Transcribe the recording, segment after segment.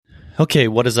Okay,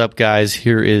 what is up, guys?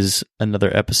 Here is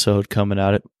another episode coming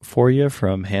out for you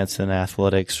from Hanson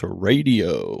Athletics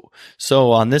Radio.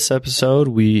 So on this episode,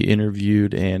 we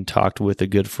interviewed and talked with a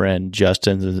good friend,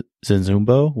 Justin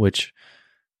Zinzumbo, which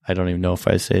I don't even know if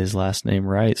I say his last name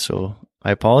right, so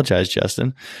I apologize,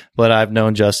 Justin. But I've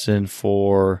known Justin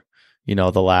for,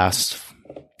 the last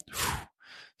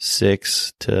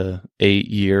 6 to 8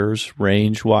 years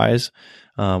range-wise.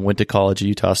 Went to college at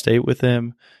Utah State with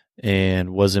him and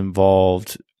was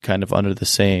involved kind of under the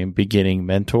same beginning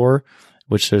mentor,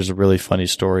 which there's a really funny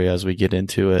story as we get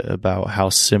into it about how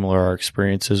similar our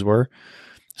experiences were.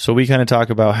 So we kind of talk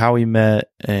about how we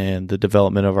met and the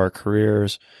development of our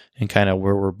careers and kind of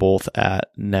where we're both at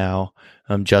now.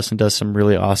 Justin does some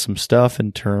really awesome stuff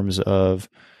in terms of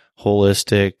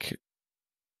holistic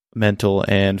mental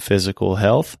and physical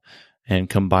health and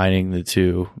combining the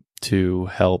two to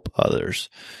help others.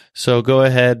 So go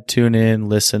ahead, tune in,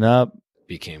 listen up.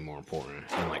 Became more important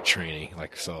in training.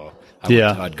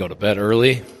 I'd go to bed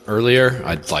earlier.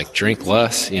 I'd drink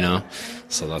less,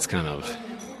 So that's kind of,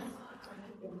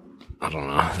 I don't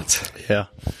know.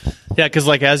 Yeah. Cause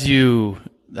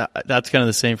that's kind of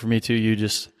the same for me too.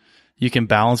 You can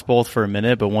balance both for a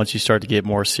minute, but once you start to get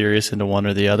more serious into one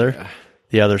or the other,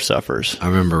 the other suffers. I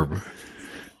remember,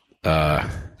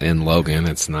 in Logan,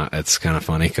 it's kind of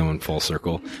funny coming full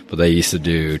circle, but they used to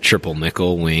do triple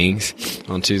nickel wings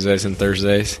on Tuesdays and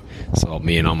Thursdays. So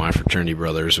me and all my fraternity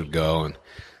brothers would go and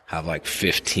have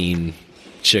 15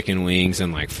 chicken wings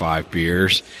and 5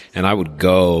 beers. And I would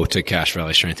go to Cache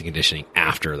Valley Strength and Conditioning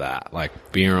after that,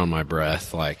 beer on my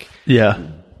breath,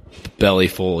 belly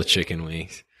full of chicken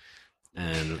wings,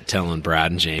 and telling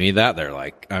Brad and Jamie that they're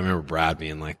I remember Brad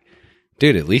being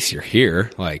dude, at least you're here.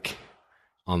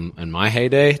 In my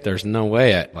heyday, there's no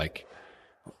way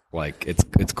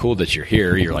it's cool that you're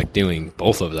here. You're doing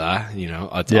both of that,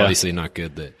 It's obviously not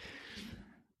good that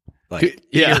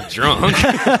you're drunk.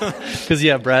 Cause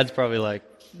Brad's probably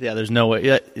there's no way.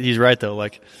 Yeah, he's right though.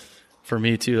 For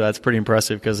me too, that's pretty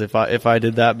impressive. Cause if I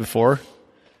did that before.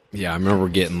 Yeah. I remember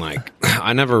getting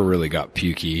I never really got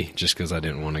pukey just cause I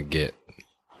didn't want to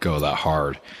go that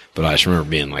hard, but I just remember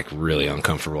being really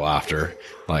uncomfortable after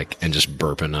and just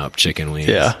burping up chicken wings.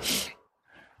 Yeah.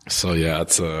 So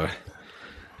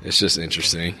it's just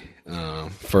interesting.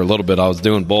 For a little bit I was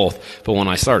doing both, but when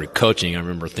I started coaching, I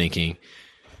remember thinking,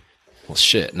 well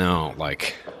shit, now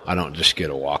I don't just get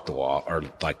to walk the walk or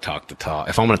talk the talk.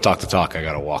 If I'm going to talk the talk, I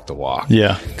got to walk the walk.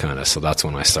 Yeah. Kind of. So that's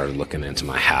when I started looking into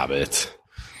my habits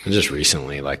and just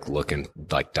recently looking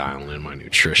dialing in my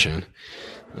nutrition.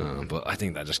 But I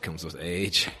think that just comes with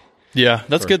age. Yeah,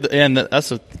 that's good. And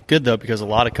that's good, though, because a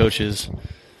lot of coaches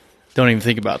don't even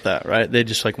think about that, right? They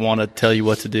just want to tell you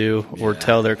what to do or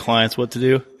tell their clients what to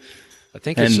do. I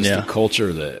think it's just the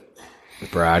culture that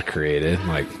Brad created.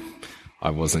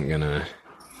 I wasn't going to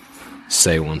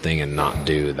say one thing and not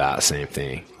do that same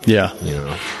thing. Yeah.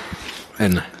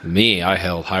 And me, I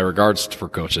held high regards for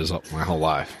coaches my whole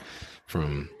life.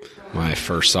 From my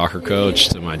first soccer coach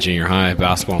to my junior high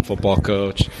basketball and football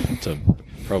coach to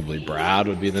probably Brad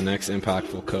would be the next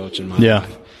impactful coach in my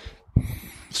life.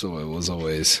 So it was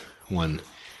always when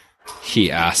he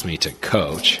asked me to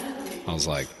coach, I was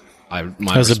that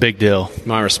was a big deal.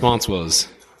 My response was,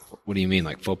 what do you mean?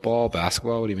 Football,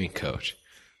 basketball? What do you mean coach?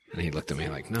 And he looked at me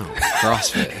no,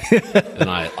 CrossFit. And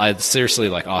I seriously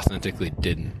authentically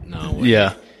didn't know.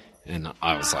 And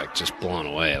I was just blown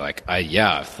away.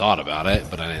 I've thought about it,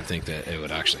 but I didn't think that it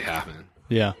would actually happen.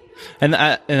 Yeah. And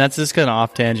that's just kind of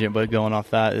off tangent, but going off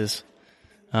that is,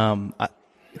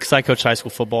 because I coached high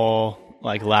school football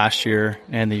last year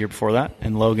and the year before that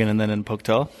in Logan and then in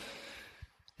Pocatello.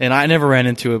 And I never ran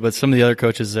into it, but some of the other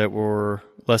coaches that were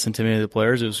less intimidated the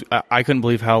players, I couldn't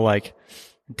believe how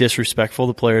disrespectful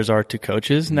the players are to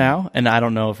coaches now. And I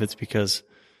don't know if it's because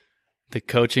the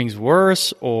coaching's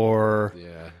worse or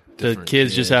the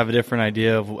kids just have a different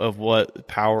idea of what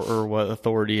power or what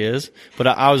authority is. But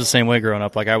I was the same way growing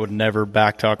up. I would never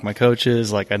backtalk my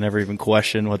coaches. I never even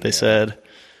questioned what they said.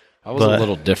 I was a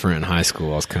little different in high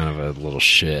school. I was kind of a little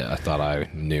shit. I thought I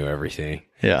knew everything.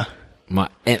 Yeah.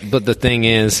 But the thing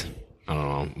is, I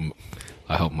don't know.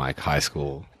 I hope my high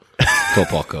school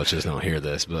football coaches don't hear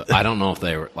this, but I don't know if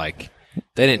they were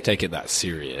they didn't take it that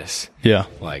serious. Yeah.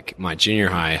 My junior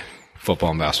high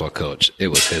football and basketball coach, it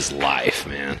was his life,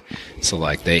 man. So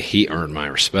he earned my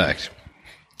respect.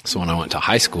 So when I went to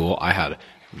high school, I had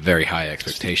very high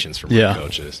expectations for my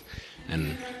coaches.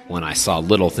 And when I saw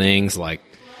little things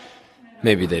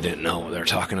maybe they didn't know what they were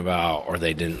talking about, or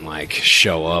they didn't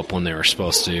show up when they were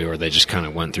supposed to, or they just kind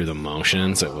of went through the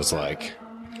motions, it was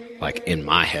in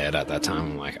my head at that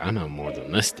time, I'm I know more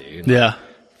than this dude. Yeah.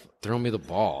 throw me the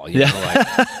ball. You know,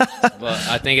 like, but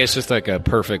I think it's just like a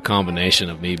perfect combination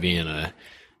of me being a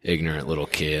ignorant little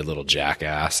kid, little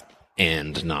jackass,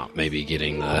 and not maybe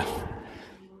getting the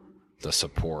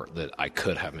support that I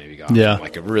could have maybe gotten from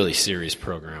like a really serious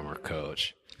program or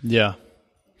coach. Yeah.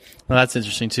 Well, that's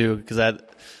interesting too, because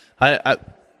I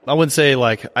wouldn't say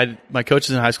like my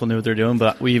coaches in high school knew what they're doing,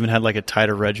 but we even had like a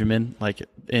tighter regimen, like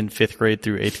in 5th grade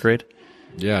through 8th grade.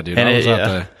 Yeah, dude.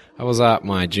 I was at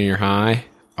my junior high.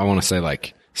 I want to say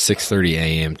like 6:30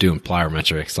 a.m. doing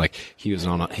plyometrics. Like he was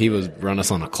run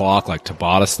us on a clock, like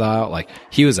Tabata style. Like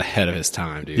he was ahead of his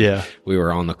time, dude. Yeah. We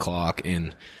were on the clock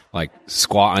and like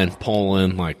squatting,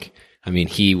 pulling. Like, I mean,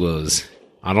 he was,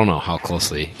 I don't know how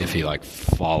closely, if he like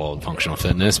followed functional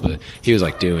fitness, but he was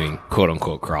like doing quote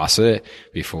unquote CrossFit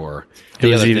before.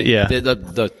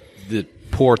 The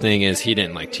poor thing is he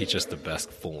didn't like teach us the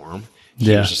best form.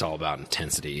 He was just all about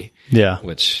intensity. Yeah.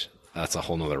 Which that's a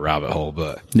whole nother rabbit hole,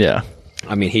 but yeah.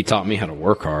 I mean, he taught me how to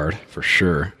work hard for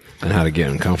sure and how to get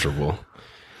uncomfortable.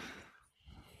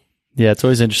 Yeah. It's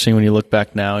always interesting when you look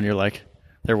back now and you're like,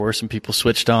 there were some people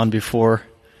switched on before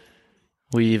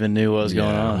we even knew what was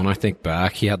going on. When I think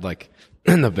back, he had like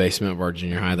in the basement of our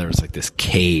junior high, there was like this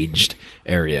caged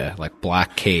area, like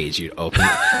black cage. You'd open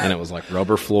it and it was like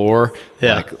rubber floor,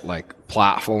 like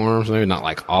platforms, maybe not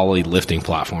like ollie lifting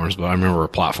platforms, but I remember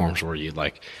platforms where you'd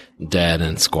like dead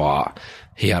and squat.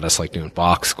 He had us like doing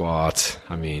box squats.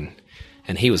 I mean,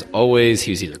 and he was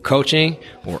either coaching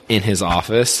or in his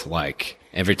office, like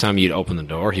every time you'd open the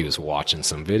door, he was watching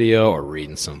some video or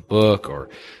reading some book or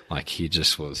like he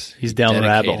just was. He's down the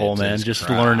rabbit hole, man, just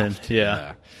craft. Learning.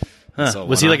 Yeah. Huh. So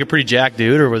was he like a pretty jacked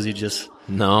dude or was he just?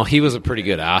 No, he was a pretty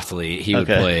good athlete. He would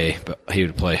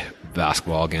play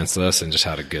basketball against us and just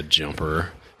had a good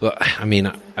jumper. But I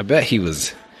mean, I bet he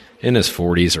was in his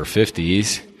 40s or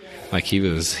 50s. Like he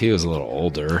was a little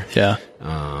older. Yeah.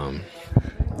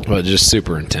 But just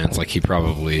super intense. Like he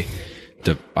probably,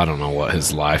 I don't know what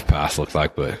his life path looked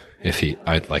like, but I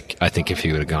think if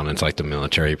he would have gone into like the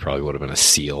military, he probably would have been a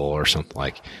SEAL or something,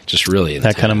 like just really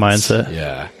intense. That kind of mindset.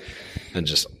 Yeah. And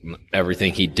just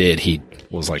everything he did, he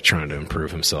was like trying to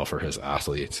improve himself for his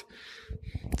athletes.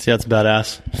 See, that's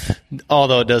badass.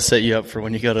 Although it does set you up for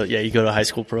when you go to a high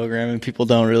school program and people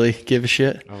don't really give a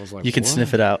shit. I was like, you can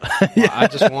sniff it out. Well, I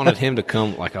just wanted him to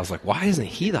come. Like, I was like, why isn't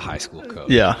he the high school coach?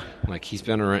 Yeah. Like he's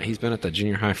been at the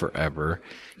junior high forever.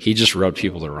 He just rubbed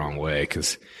people the wrong way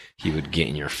because he would get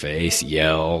in your face,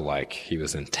 yell, like he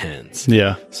was intense.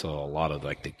 Yeah. So a lot of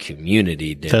like the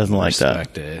community didn't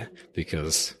respect it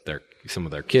because some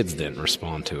of their kids didn't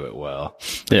respond to it well.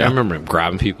 Yeah. I remember him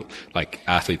grabbing people, like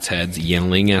athletes' heads,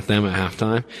 yelling at them at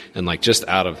halftime, and like just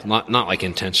out of not like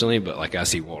intentionally, but like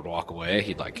as he would walk away,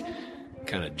 he'd like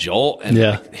kind of jolt and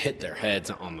like, hit their heads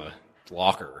on the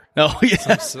locker. Oh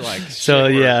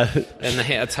yeah. And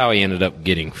that's how he ended up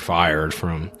getting fired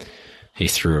from. He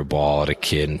threw a ball at a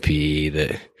kid in PE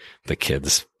that the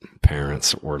kid's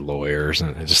parents were lawyers,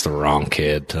 and just the wrong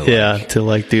kid to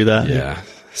do that. Yeah.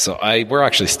 So we're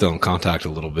actually still in contact a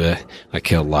little bit.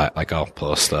 Like I'll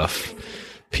post stuff,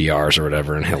 PRs or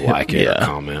whatever, and he'll like it or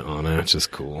comment on it, which is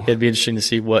cool. It'd be interesting to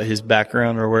see what his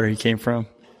background or where he came from,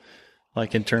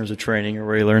 like in terms of training or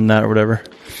where he learned that or whatever.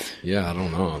 Yeah, I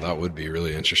don't know. That would be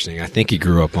really interesting. I think he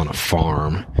grew up on a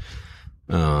farm,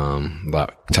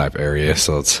 that type area.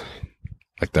 So it's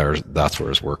like that's where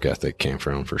his work ethic came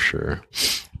from for sure.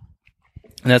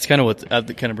 And that's kind of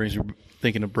that kind of brings me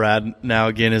thinking of Brad now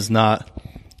again is not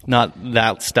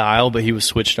that style, but he was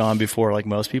switched on before like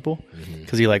most people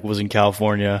because he like was in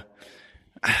California.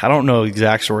 I don't know the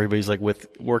exact story, but he's like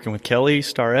working with Kelly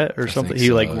Starrett or something.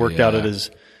 He like worked out at his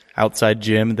outside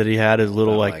gym that he had, his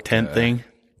little like tent thing.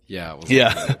 Yeah. It was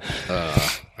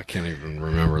I can't even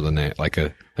remember the name. Like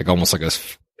almost like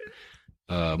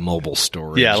a mobile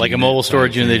storage. Yeah. Like a mobile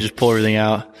storage unit. They just pull everything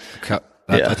out.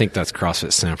 I think that's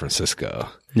CrossFit San Francisco.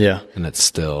 Yeah. And it's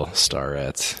still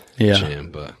Starrett's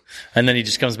gym, and then he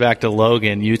just comes back to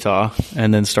Logan, Utah,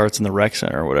 and then starts in the rec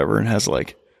center or whatever and has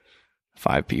like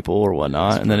 5 people or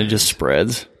whatnot. And then it just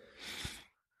spreads.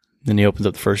 Then he opens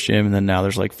up the first gym and then now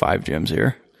there's like 5 gyms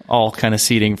here, all kind of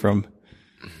seeding from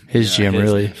his gym,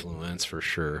 really. Influence for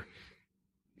sure.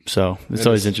 So it's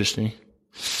always interesting.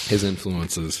 His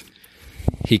influences,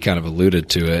 he kind of alluded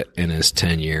to it in his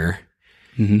tenure.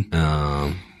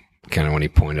 Kind of when he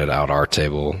pointed out our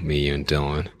table, me, you, and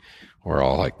Dylan, we're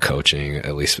all like coaching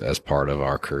at least as part of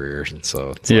our careers, and so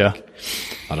it's like,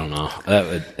 I don't know.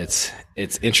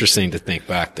 It's interesting to think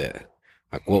back that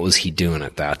like what was he doing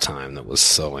at that time that was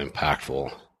so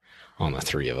impactful on the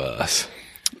 3 of us.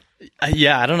 I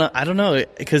don't know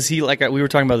because he we were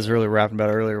talking about this earlier, rapping about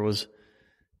it earlier was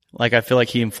like, I feel like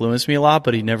he influenced me a lot,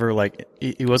 but he never like,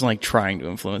 he wasn't like trying to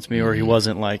influence me, or he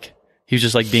wasn't like, he was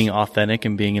just like being authentic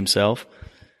and being himself.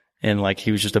 And like,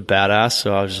 he was just a badass.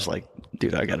 So I was just like,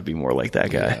 dude, I got to be more like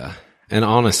that guy. Yeah. And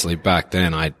honestly, back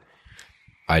then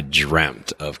I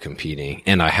dreamt of competing,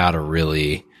 and I had a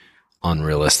really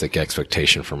unrealistic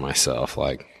expectation for myself.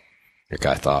 Like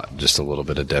I thought just a little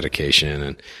bit of dedication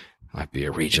and I'd be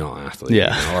a regional athlete,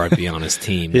 or I'd be on his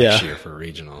team next year for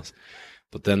regionals.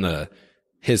 But then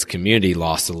his community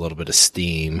lost a little bit of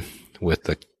steam with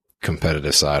the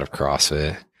competitive side of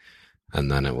CrossFit. And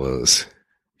then it was,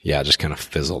 just kind of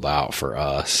fizzled out for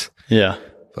us. Yeah.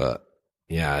 But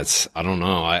yeah, I don't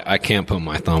know. I can't put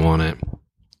my thumb on it.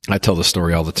 I tell the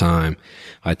story all the time.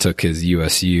 I took his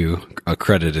USU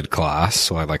accredited class.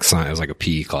 So I signed, it was like a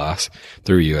PE class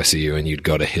through USU, and you'd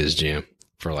go to his gym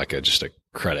for just a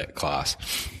credit class.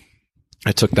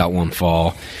 I took that one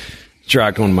fall,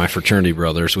 dragged one of my fraternity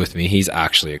brothers with me. He's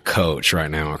actually a coach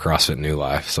right now at CrossFit New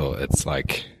Life. So it's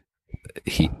like,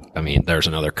 there's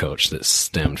another coach that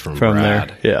stemmed from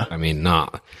Brad. There. Yeah. I mean,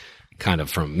 not kind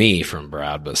of from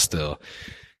Brad, but still.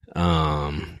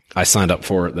 I signed up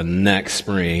for it the next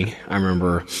spring. I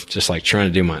remember just trying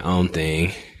to do my own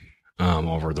thing,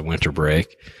 over the winter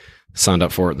break. Signed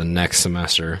up for it the next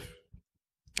semester.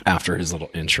 After his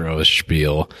little intro, his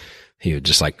spiel, he would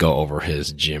just go over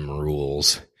his gym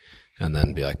rules and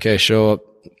then be like, okay, show up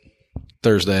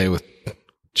Thursday with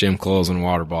gym clothes and a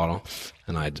water bottle.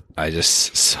 And I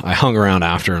hung around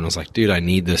after and was like, dude, I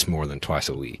need this more than twice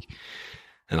a week.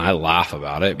 And I laugh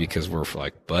about it because we're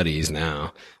buddies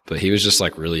now, but he was just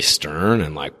really stern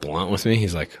and blunt with me.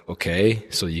 He's like, okay,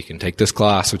 so you can take this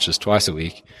class, which is twice a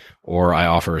week, or I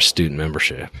offer a student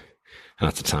membership. And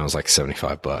at the time it was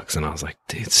 $75. And I was like,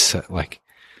 dude, $75.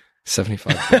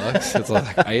 It's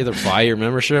I either buy your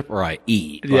membership or I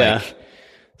eat. Yeah.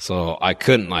 So I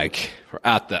couldn't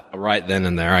right then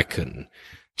and there, I couldn't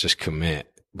just commit.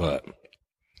 But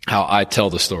how I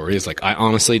tell the story is I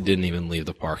honestly didn't even leave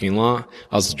the parking lot.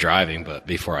 I was driving, but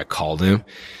before I called him,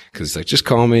 cause he's just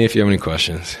call me if you have any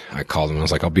questions. I called him. I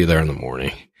was like, I'll be there in the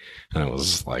morning. And it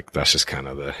was that's just kind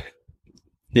of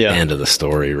the end of the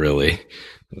story, really.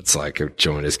 It's I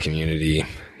joined his community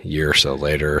a year or so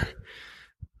later.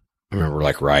 I remember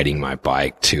riding my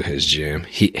bike to his gym.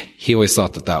 He always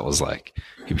thought that was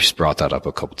he just brought that up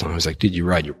a couple times. He's did you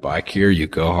ride your bike here? You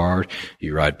go hard,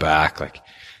 you ride back.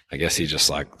 I guess he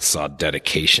just saw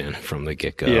dedication from the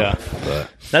get go. Yeah. But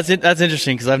that's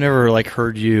interesting because I've never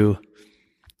heard you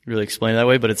really explain it that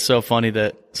way, but it's so funny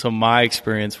so my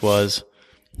experience was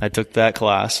I took that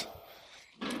class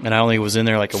and I only was in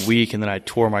there a week, and then I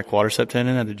tore my quadricep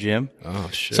tendon at the gym. Oh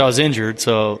shit. So I was injured.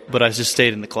 But I just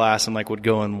stayed in the class and would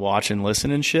go and watch and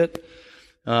listen and shit.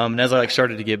 And as I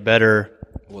started to get better.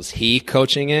 Was he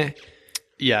coaching it?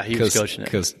 Yeah, he was coaching it.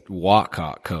 Because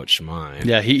Watcott coached mine.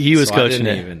 Yeah, he was coaching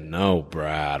it. I didn't even know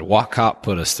Brad. Watcott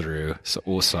put us through.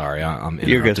 So, sorry, I'm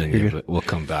interrupting you, but we'll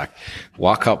come back.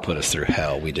 Watcott put us through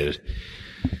hell. We did.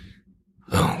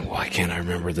 Oh, why can't I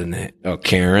remember the name? Oh,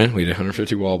 Karen. We did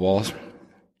 150 wall balls.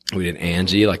 We did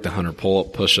Angie, the 100 pull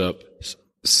up, push up,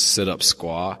 sit up,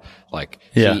 squat.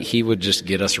 He would just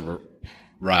get us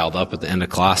riled up at the end of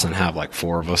class and have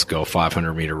 4 of us go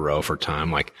 500 meter row for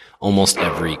time, almost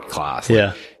every class.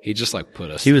 He just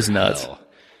put us. He was nuts.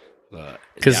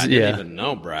 Because I didn't even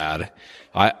know Brad.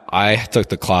 I took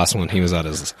the class when he was at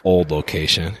his old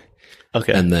location.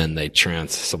 Okay. And then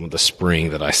some of the spring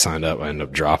that I signed up, I ended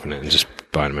up dropping it and just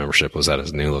buying a membership was at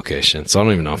his new location. So I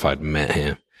don't even know if I'd met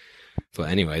him. But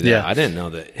anyway, I didn't know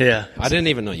that. Yeah. I didn't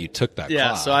even know you took that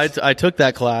class. Yeah. So I took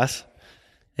that class,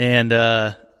 and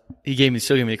he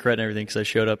still gave me the credit and everything because I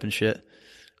showed up and shit.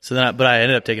 So then, but I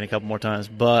ended up taking a couple more times.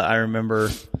 But I remember,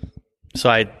 so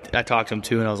I talked to him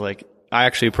too, and I was I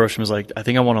actually approached him as I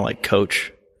think I want to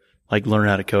coach, learn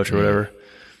how to coach or whatever.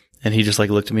 And he just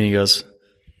looked at me and he goes,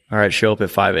 all right, show up at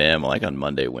 5 a.m. on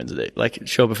Monday, Wednesday.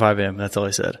 Show up at 5 a.m. That's all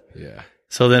I said. Yeah.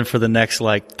 So then for the next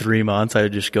 3 months, I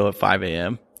would just go at 5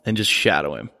 a.m. and just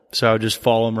shadow him. So I would just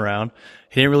follow him around.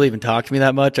 He didn't really even talk to me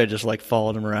that much. I just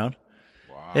followed him around.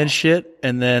 And shit.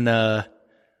 And then,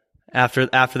 after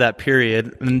that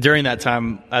period, and during that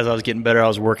time, as I was getting better, I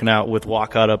was working out with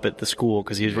Watcott up at the school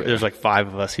because there's 5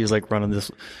 of us. He's running this,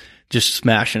 just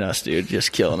smashing us, dude,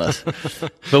 just killing us.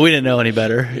 But we didn't know any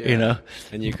better, you know?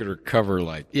 And you could recover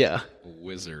a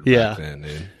wizard back then,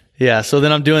 dude. Yeah. So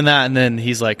then I'm doing that. And then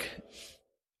he's and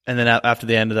then after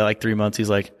the end of that, 3 months, he's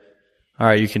all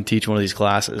right, you can teach one of these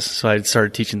classes. So I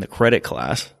started teaching the credit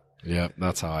class. Yeah,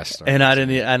 that's how I started. And I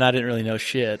didn't really know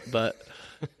shit, but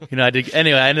I did.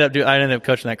 Anyway, I ended up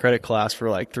coaching that credit class for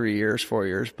 4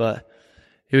 years, but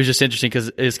it was just interesting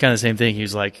because it's kind of the same thing. He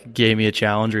was like, gave me a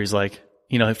challenge, or he's like,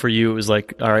 you know, for you, it was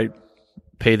like, all right,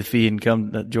 pay the fee and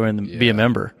come join them, be a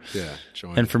member. Yeah.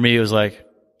 Join. And for me, it was like,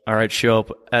 all right, show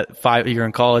up at 5, you're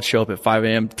in college, show up at 5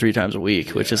 a.m. 3 times a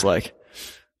week, which is like,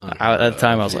 at the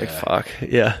time I was like, fuck.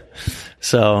 Yeah.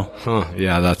 So.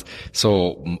 Yeah.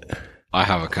 So I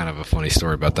have a kind of a funny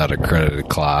story about that accredited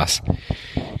class.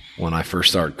 When I first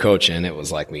started coaching, it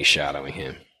was like me shadowing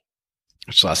him,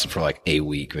 which lasted for like a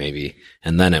week maybe.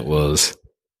 And then it was,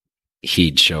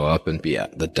 he'd show up and be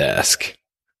at the desk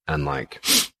and like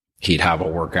he'd have a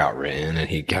workout written and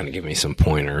he'd kind of give me some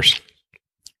pointers.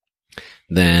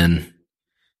 Then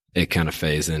it kind of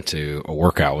phased into a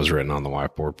workout was written on the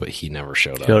whiteboard, but he never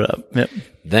showed up. Yep.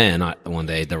 Then one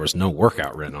day there was no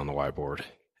workout wrten on the whiteboard.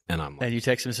 And I'm like, and you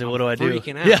text him and say, what do I do?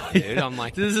 Freaking out, dude. I'm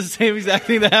like, this is the same exact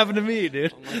thing that happened to me,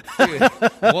 dude. I'm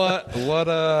like, dude, what,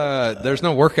 there's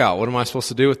no workout. What am I supposed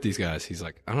to do with these guys? He's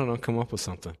like, I don't know, come up with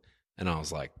something. And I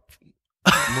was like,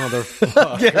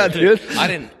 motherfucker. Yeah, dude.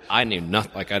 I knew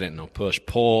nothing. Like, I didn't know push,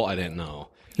 pull. I didn't know.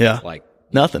 Yeah. Like,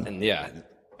 nothing. And yeah,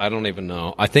 I don't even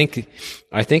know. I think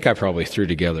I probably threw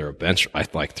together a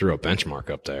threw a benchmark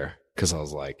up there because I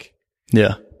was like,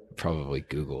 yeah. Probably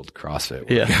Googled CrossFit.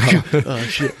 Yeah. Oh,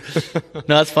 shit.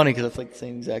 No, that's funny because it's like the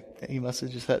same exact thing. He must have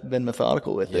just been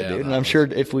methodical with it, dude. And I'm sure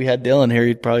if we had Dylan here,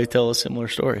 he'd probably tell a similar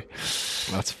story.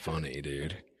 That's funny,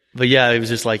 dude. But yeah, it was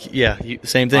just like, yeah,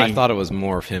 same thing. I thought it was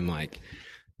more of him like,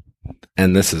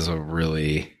 and this doesn't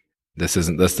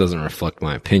reflect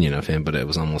my opinion of him, but it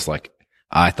was almost like,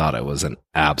 I thought it was an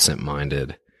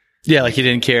absent-minded. Yeah, like he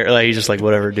didn't care. Like he's just like,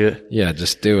 whatever, do it. Yeah,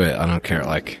 just do it. I don't care.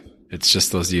 Like, it's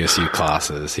just those USU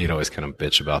classes. He'd always kind of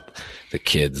bitch about the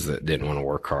kids that didn't want to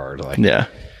work hard. Like, yeah.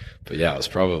 But yeah, it was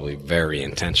probably very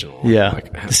intentional. Yeah.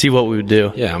 Like, to see what we would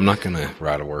do. Yeah, I'm not going to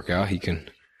write a workout.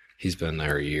 He's been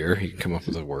there a year. He can come up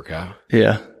with a workout.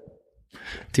 Yeah.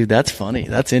 Dude, that's funny.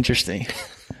 That's interesting.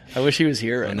 I wish he was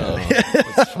here right now.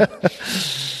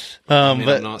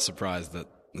 I'm not surprised that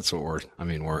that's what we're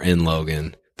in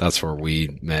Logan. That's where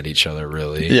we met each other,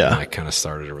 really. Yeah. And I kind of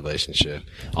started a relationship.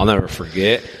 I'll never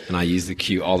forget, and I use the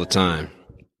cue all the time.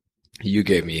 You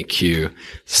gave me a cue.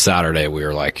 Saturday, we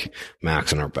were like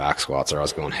maxing our back squats, or I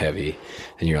was going heavy.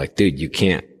 And you're like, dude, you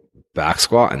can't back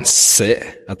squat and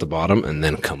sit at the bottom and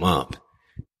then come up.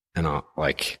 And I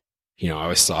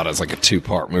always thought it was like a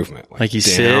 2-part movement. Like you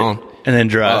down, sit and then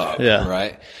drive. Up, yeah.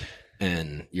 Right.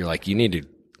 And you're like, you need to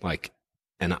like,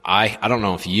 and I don't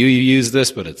know if you use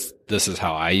this, but this is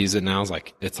how I use it now.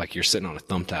 It's like you're sitting on a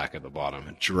thumbtack at the bottom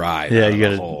and drive. Yeah, you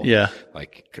got to,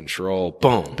 like control,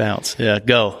 boom, bounce. Yeah,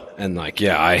 go. And like,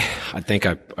 yeah, I think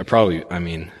I probably,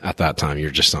 at that time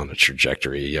you're just on a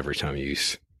trajectory. Every time you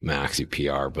use max, you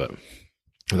PR, but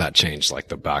that changed like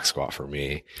the back squat for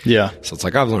me. Yeah. So it's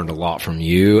like I've learned a lot from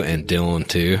you and Dylan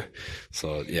too.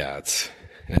 So yeah,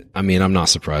 I'm not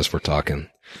surprised we're talking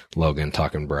Logan,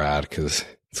 talking Brad, because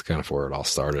it's kind of where it all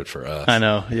started for us. I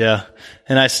know, yeah.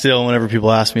 And I still, whenever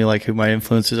people ask me like who my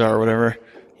influences are or whatever,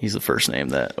 he's the first name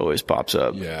that always pops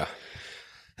up. Yeah.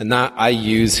 And that I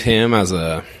use him as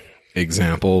a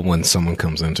example when someone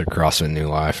comes into CrossFit New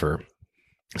Life, or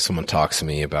someone talks to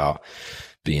me about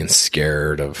being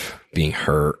scared of being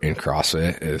hurt in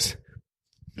CrossFit. Is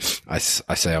I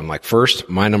say, I'm like, first,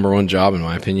 my number one job, in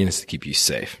my opinion, is to keep you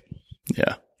safe.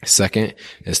 Yeah. Second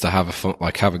is to have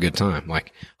a good time.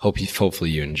 Like, hopefully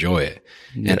you enjoy it.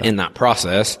 Yeah. And in that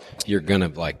process, you're going to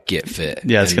like get fit.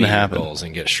 Yeah, it's going to happen. Goals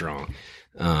and get strong.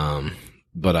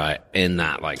 But in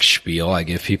that like spiel I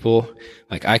give people,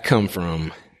 like I come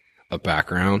from a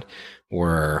background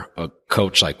where a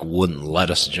coach like wouldn't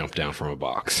let us jump down from a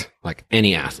box. Like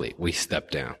any athlete, we step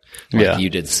down. Like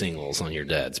you did singles on your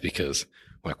deads because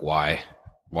like why?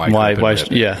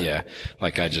 Yeah.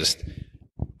 Like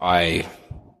I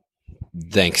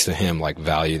thanks to him, like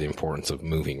value the importance of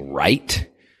moving right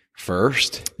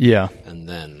first. Yeah. And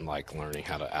then like learning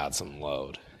how to add some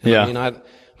load. Yeah.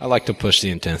 I like to push the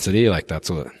intensity. Like that's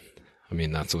what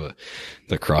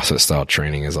the CrossFit style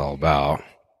training is all about.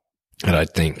 And I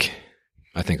think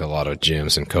a lot of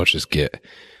gyms and coaches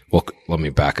let me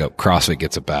back up. CrossFit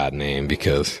gets a bad name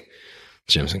because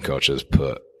gyms and coaches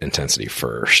put intensity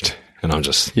first. And I'm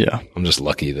just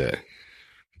lucky that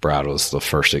Brad was the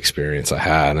first experience I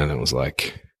had, and it was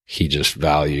like he just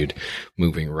valued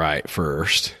moving right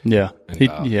first. Yeah. He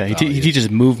teaches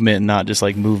movement, not just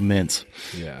like movements.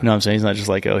 Yeah. You know what I'm saying? He's not just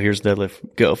like, oh, here's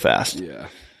deadlift, go fast. Yeah.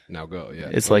 Now go. Yeah.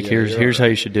 It's here's how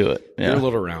you should do it. Yeah. You're a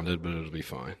little rounded, but it'll be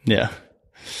fine. Yeah.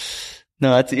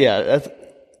 No, that's,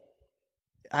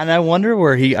 and I wonder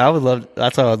where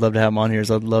that's how I'd love to have him on here, is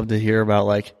I'd love to hear about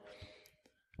like,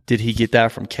 did he get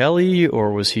that from Kelly,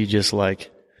 or was he just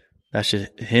like that's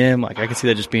just him. Like I can see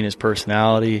that just being his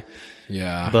personality.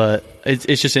 Yeah. But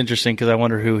it's just interesting because I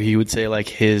wonder who he would say like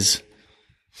his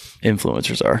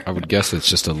influencers are. I would guess it's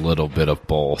just a little bit of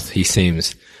both. He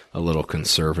seems a little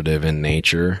conservative in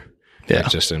nature, like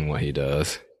just in what he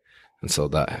does. And so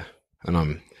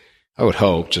I would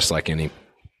hope, just like any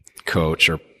coach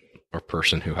or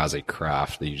person who has a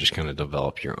craft, that you just kind of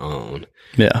develop your own.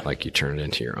 Yeah. Like you turn it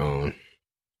into your own.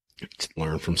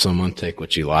 Learn from someone, take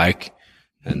what you like,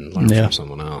 and learn from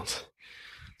someone else.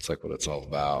 It's like what it's all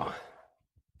about.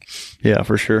 Yeah,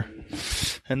 for sure.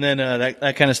 And then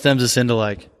that kind of stems us into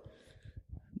like,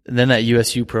 then that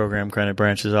USU program kind of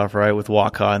branches off, right, with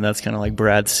Waukau, and that's kind of like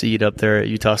Brad's seed up there at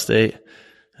Utah State.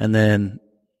 And then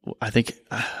I think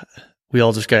we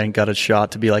all just got a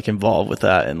shot to be like involved with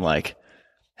that and like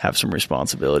have some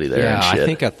responsibility there. Yeah, and shit. I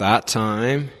think at that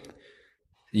time,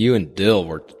 you and Dill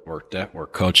were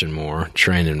coaching more,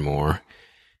 training more.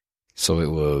 So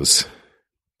it was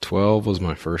 12 was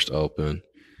my first open.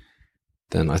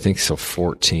 Then I think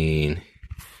 14.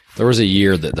 There was a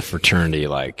year that the fraternity,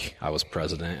 like I was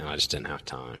president and I just didn't have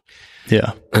time.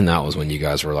 Yeah. And that was when you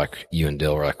guys were like, you and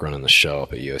Dill were like running the show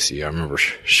up at USC. I remember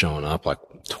showing up like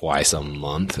twice a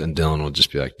month and Dylan would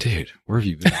just be like, dude, where have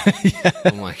you been?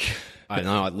 I'm like, I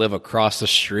know I live across the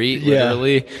street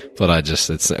literally, but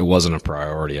it wasn't a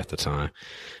priority at the time.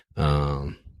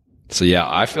 So yeah,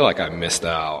 I feel like I missed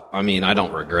out. I mean, I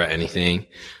don't regret anything.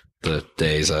 The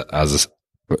days at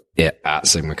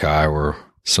Sigma Chi were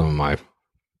some of my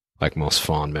like most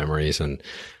fond memories, and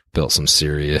built some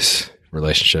serious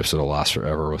relationships that'll last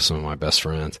forever with some of my best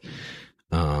friends.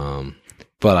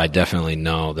 But I definitely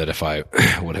know that if I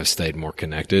would have stayed more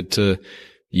connected to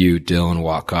you, Dylan,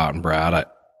 Walcott, and Brad,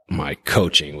 my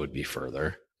coaching would be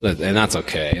further, and that's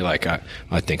okay. Like I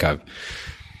think I've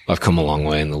come a long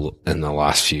way in the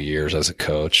last few years as a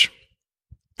coach,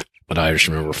 but I just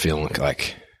remember feeling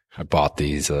like I bought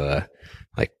these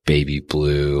like baby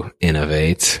blue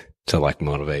Innovates to like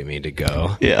motivate me to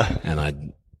go. Yeah, and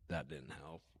that didn't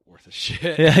help worth a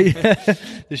shit. Yeah.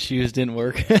 The shoes didn't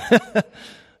work.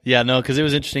 Yeah, no, because it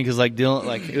was interesting because like Dylan,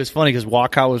 like it was funny because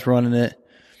Walcott was running it,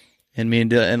 and me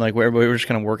and Dylan, and like everybody were just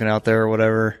kind of working out there or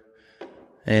whatever,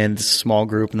 and small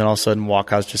group, and then all of a sudden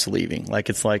Walcott's just leaving. Like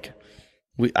it's like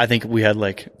I think we had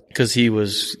like because he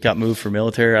got moved for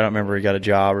military. I don't remember he got a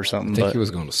job or something. I think he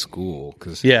was going to school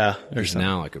because he's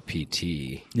now like a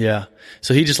PT. Yeah,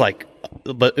 so he just like,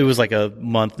 but it was like a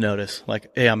month notice.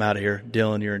 Like, hey, I'm out of here,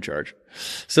 Dylan. You're in charge.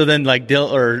 So then like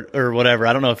Dylan or whatever.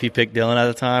 I don't know if he picked Dylan at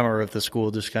the time or if the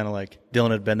school just kind of like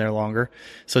Dylan had been there longer.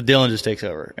 So Dylan just takes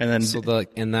over, and then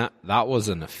that was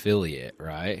an affiliate,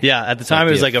 right? Yeah, at the time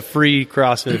it was like a free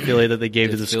CrossFit affiliate that they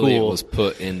gave to the school. Affiliate was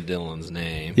put in Dylan's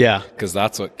name. Yeah, because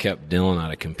that's what kept Dylan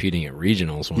out of competing at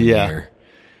regionals one year.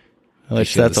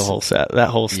 Which that's a whole set. That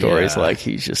whole story is like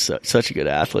he's just such a good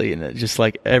athlete, and it just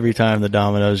like every time the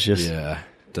dominoes just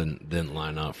didn't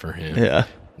line up for him. Yeah.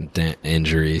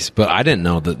 Injuries, but I didn't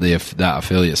know that that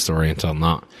affiliate story until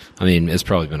I mean, it's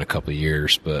probably been a couple of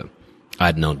years, but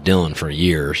I'd known Dylan for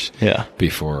years. Yeah.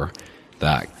 Before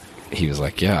that, he was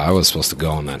like, "Yeah, I was supposed to go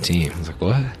on that team." I was like,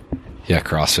 "What?" Yeah,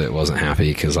 CrossFit wasn't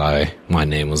happy because my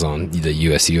name was on the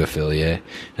USU affiliate,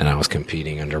 and I was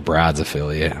competing under Brad's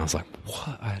affiliate. I was like,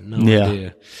 "What?" I had no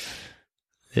idea.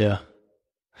 Yeah.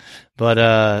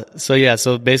 But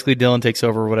so basically Dylan takes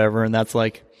over or whatever, and that's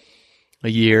like a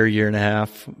year and a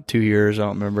half, 2 years, I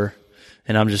don't remember.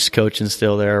 And I'm just coaching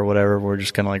still there or whatever. We're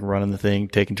just kind of like running the thing,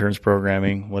 taking turns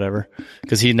programming, whatever.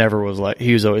 Because he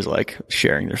was always like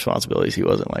sharing the responsibilities. He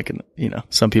wasn't like,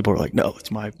 some people were like, no,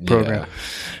 it's my program. Yeah.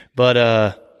 But,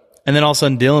 and then all of a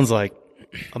sudden Dylan's like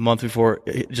a month before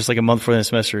the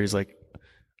semester, he's like,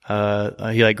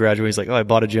 he like graduated. He's like, oh, I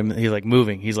bought a gym. He's like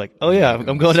moving. He's like, oh yeah,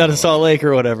 I'm going down to Salt Lake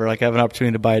or whatever. Like I have an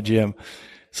opportunity to buy a gym.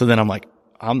 So then I'm like,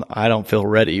 I don't feel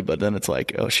ready, but then it's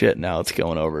like, oh shit, now it's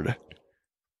going over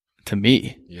to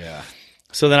me. Yeah.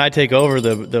 So then I take over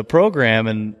the program,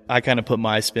 and I kind of put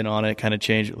my spin on it, kind of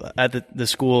change at the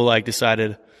school. Like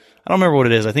decided, I don't remember what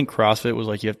it is. I think CrossFit was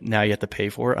like, you have to pay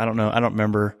for it. I don't know. I don't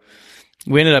remember.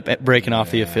 We ended up breaking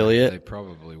off the affiliate. They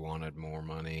probably wanted more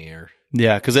money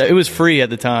because it was free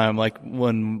at the time. Like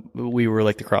when we were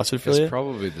like the CrossFit affiliate. It's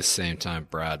probably the same time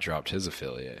Brad dropped his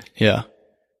affiliate. Yeah.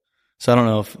 So I don't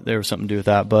know if there was something to do with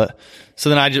that, but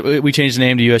so then we changed the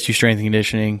name to USU Strength and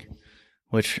Conditioning,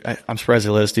 which I'm surprised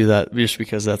they let us do that just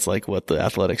because that's like what the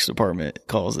athletics department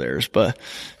calls theirs. But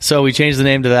so we changed the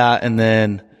name to that, and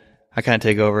then I kind of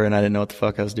take over, and I didn't know what the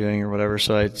fuck I was doing or whatever.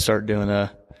 So I started doing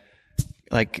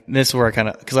like this is where I kind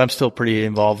of, because I'm still pretty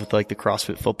involved with like the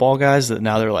CrossFit football guys that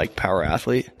now they're like power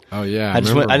athlete. Oh yeah, I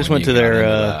just went to their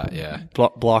yeah.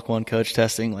 block 1 coach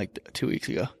testing like 2 weeks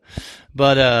ago,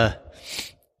 but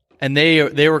and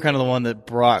they were kind of the one that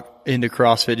brought into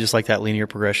CrossFit just like that linear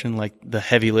progression, like the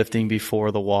heavy lifting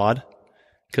before the WOD,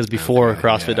 because before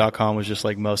CrossFit.com was just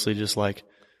like mostly just like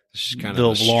just kind of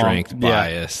the strength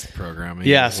bias programming.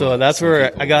 Yeah, so that's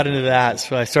where I got into that.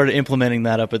 So I started implementing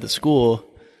that up at the school,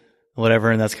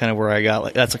 whatever, and that's kind of where I got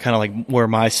like, that's kind of like where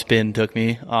my spin took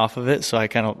me off of it. So I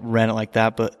kind of ran it like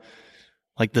that, but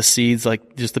like the seeds,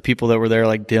 like just the people that were there,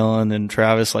 like Dylan and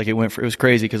Travis, like it was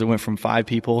crazy because it went from 5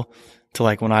 people to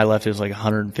like when I left, it was like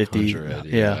 150.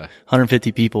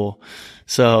 150 people.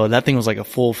 So that thing was like a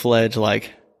full-fledged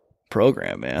like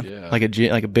program, man. Yeah. Like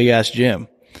a big ass gym.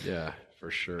 Yeah,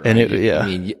 for sure. And I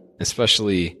mean,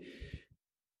 especially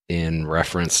in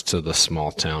reference to the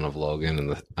small town of Logan,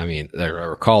 and they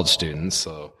were college students,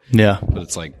 so yeah. But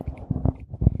it's like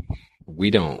we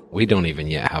don't even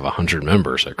yet have 100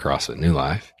 members at CrossFit New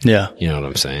Life. Yeah, you know what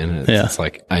I'm saying? It's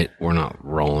like we're not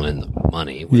rolling in the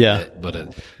money with it, but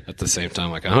at the same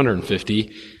time, like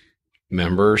 150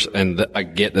 members, and I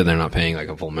get that they're not paying like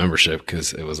a full membership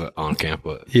because it was on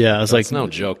campus. Yeah, it's like no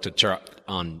joke to try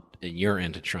on your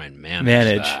end to try and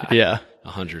manage that. Yeah.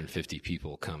 150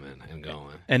 people coming and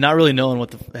going, and not really knowing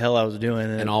what the hell I was doing,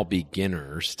 and all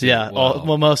beginners too. Yeah,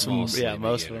 most of them. Yeah,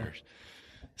 most of them.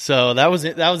 So that was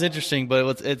interesting,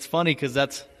 but it's funny because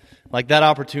that's like that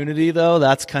opportunity though.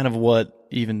 That's kind of what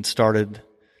even started.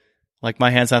 Like my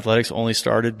Hands Athletics only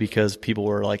started because people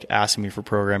were like asking me for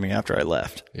programming after I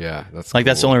left. Yeah, that's like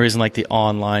cool. That's the only reason like the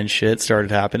online shit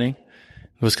started happening.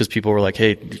 It was because people were like,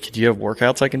 "Hey, do you have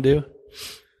workouts I can do?"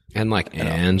 And like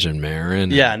Ange and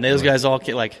Marin. Yeah, and those guys all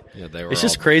like, they were. It's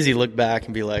just crazy to look back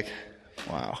and be like,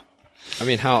 wow. I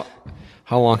mean, how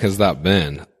long has that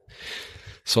been?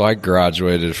 So I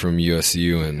graduated from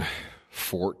USU in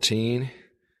 14.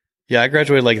 Yeah, I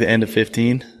graduated like the end of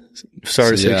 15.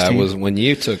 Started 16. Yeah, it was when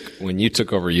you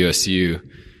took over USU.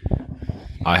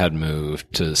 I had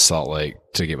moved to Salt Lake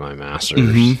to get my master's.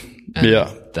 Mm-hmm.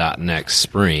 And that next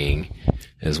spring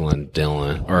is when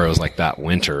Dylan, or it was like that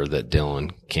winter that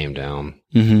Dylan came down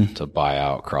to buy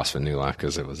out CrossFit New Life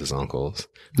because it was his uncle's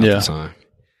at the time.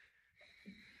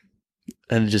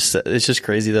 And it's just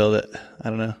crazy though that, I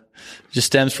don't know, it just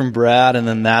stems from Brad, and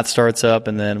then that starts up,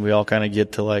 and then we all kind of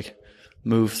get to like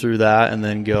move through that and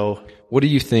then go. What do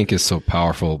you think is so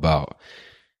powerful about?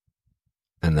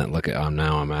 And then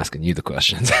now I'm asking you the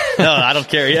questions. No, I don't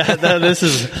care. Yeah, this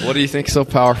is. What do you think is so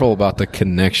powerful about the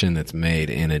connection that's made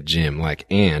in a gym? Like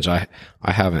Ange, I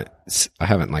haven't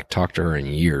like talked to her in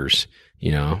years,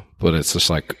 you know, but it's just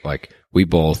like we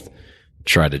both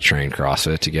tried to train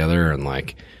CrossFit together, and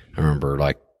like I remember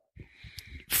like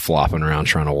flopping around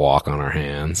trying to walk on our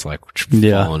hands, like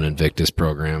following Invictus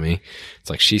programming. It's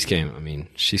like she's came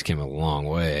a long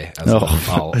way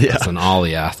as an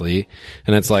Ollie athlete,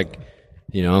 and it's like.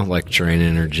 You know, like training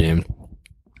in her gym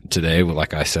today,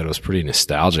 like I said, it was pretty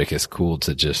nostalgic. It's cool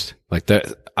to just like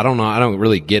that. I don't know. I don't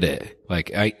really get it.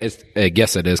 Like, I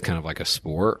guess it is kind of like a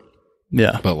sport.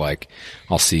 Yeah. But like,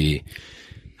 I'll see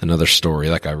another story.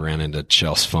 Like I ran into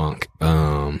Chelsea Funk.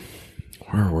 Where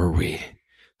were we?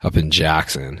 Up in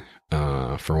Jackson,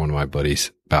 for one of my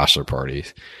buddies' bachelor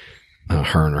parties.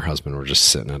 Her and her husband were just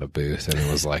sitting at a booth, and it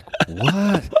was like,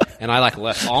 what? And I like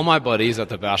left all my buddies at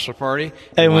the bachelor party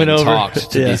and went over,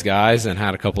 talked to these guys and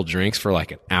had a couple drinks for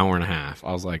like an hour and a half.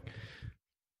 I was like,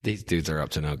 these dudes are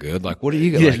up to no good. Like, what are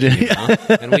you like? You know?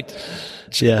 And we,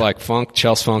 like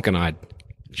Chelsea Funk and I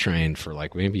trained for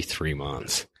like maybe 3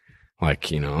 months. Like,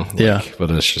 you know,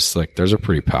 but it's just like, there's a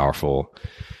pretty powerful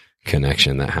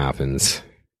connection that happens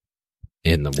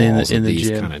in the walls of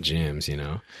these kind of gyms, you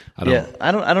know?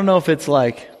 I don't know if it's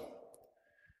like,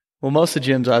 well, most of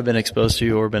the gyms I've been exposed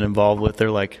to or been involved with,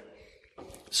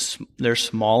 they're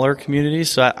smaller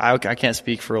communities. So I can't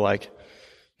speak for like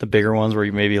the bigger ones where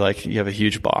you maybe like you have a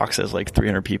huge box that's like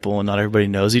 300 people and not everybody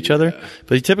knows each other,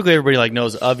 but typically everybody like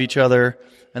knows of each other.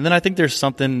 And then I think there's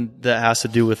something that has to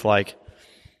do with like,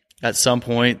 at some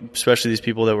point, especially these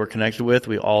people that we're connected with,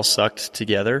 we all sucked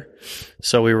together.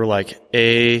 So we were like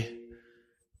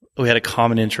we had a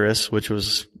common interest, which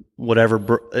was whatever.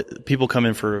 People come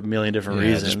in for a million different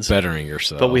reasons. Just bettering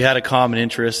yourself. But we had a common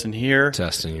interest in here.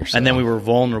 Testing yourself. And then we were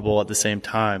vulnerable at the same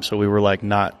time. So we were like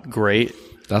not great.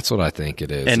 That's what I think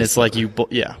it is. And it's like you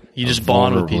just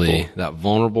bond with people. That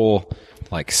vulnerable,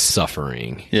 like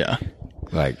suffering. Yeah.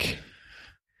 Like,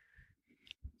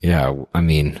 yeah, I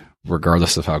mean,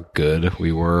 regardless of how good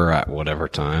we were at whatever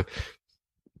time,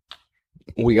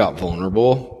 we got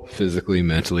vulnerable physically,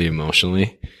 mentally,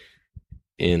 emotionally.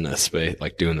 in a space,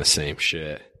 like doing the same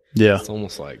shit. Yeah. It's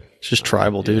almost like it's just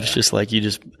tribal, dude. Yeah. It's just like you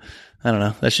don't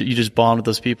know. You just bond with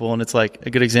those people. And it's like a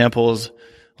good example is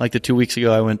like the 2 weeks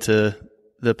ago, I went to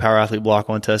the Power Athlete Block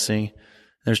 1 testing.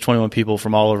 There's 21 people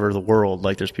from all over the world.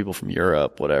 Like there's people from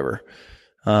Europe, whatever.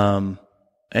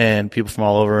 And people from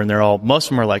all over, and most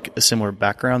of them are like a similar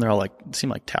background. They're all like, seem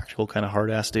like tactical kind of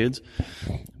hard ass dudes.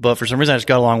 But for some reason I just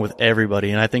got along with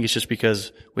everybody. And I think it's just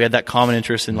because we had that common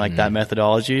interest in like that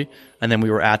methodology. And then we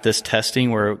were at this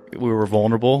testing where we were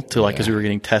vulnerable to like, cause we were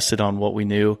getting tested on what we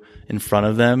knew in front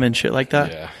of them and shit like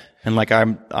that. Yeah. And like,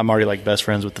 I'm already like best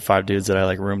friends with the 5 dudes that I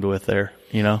like roomed with there,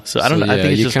 you know? So I don't know. I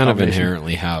think it's you just kind of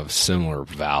inherently have similar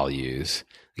values.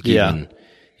 Like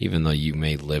even though you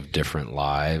may live different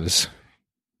lives,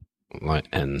 like,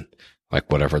 and like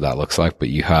whatever that looks like, but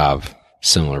you have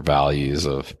similar values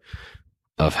of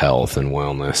health and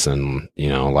wellness and, you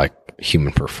know, like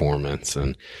human performance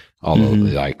and all the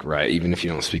like, right. Even if you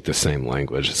don't speak the same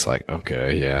language, it's like,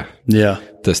 okay, yeah.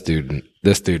 This dude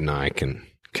and I can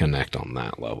connect on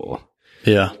that level.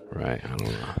 Yeah. Right. I don't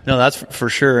know. No, that's for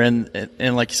sure. And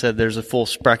like you said, there's a full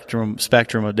spectrum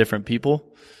of different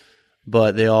people,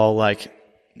 but they all like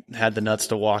had the nuts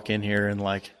to walk in here and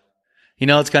like, you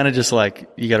know, it's kind of just like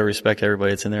you got to respect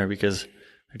everybody that's in there because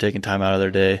they're taking time out of their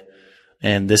day.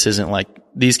 And this isn't like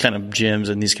these kind of gyms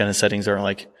and these kind of settings aren't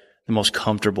like the most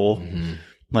comfortable.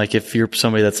 Like if you're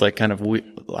somebody that's like kind of,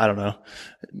 I don't know,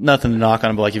 nothing to knock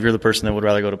on, but like if you're the person that would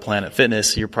rather go to Planet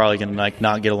Fitness, you're probably going to like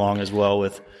not get along as well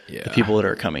with the people that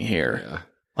are coming here. Yeah.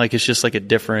 Like it's just like a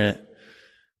different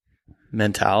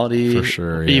mentality. For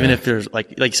sure. Even if there's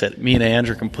like you said, me and Ange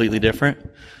are completely different.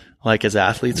 Like as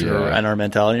athletes and our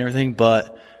mentality and everything,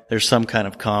 but there's some kind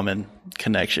of common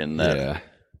connection that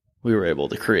we were able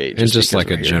to create. And just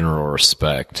like a general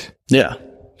respect. Yeah.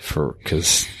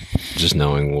 Cause just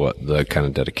knowing what the kind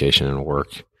of dedication and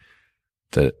work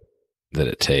that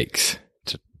it takes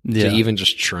to even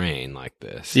just train like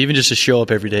this. Even just to show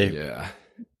up every day. Yeah.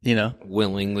 You know,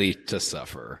 willingly to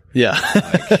suffer. Yeah.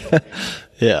 Like,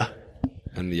 yeah.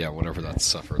 And whatever that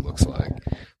suffer looks like.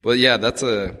 But yeah, that's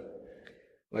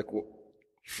like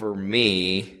for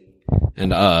me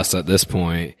and us at this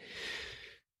point,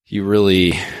 you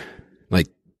really like,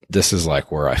 this is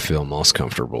like where I feel most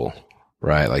comfortable,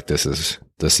 right? Like this is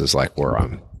like where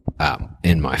I'm at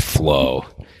in my flow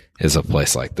is a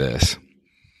place like this.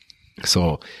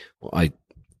 So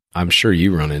I'm sure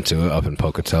you run into it up in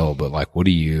Pocatello, but like, what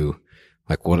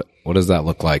does that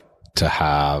look like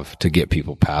to get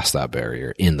people past that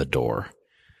barrier in the door?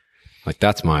 Like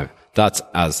that's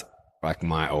as like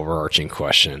my overarching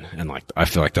question. And like, I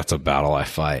feel like that's a battle I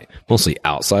fight mostly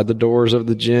outside the doors of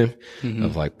the gym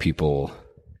of like people,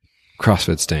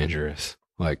 CrossFit's dangerous.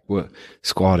 Like what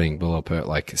squatting below,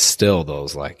 like still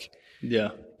those like,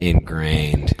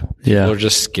 ingrained. Yeah. People are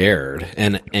just scared.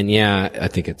 And I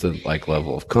think it's a like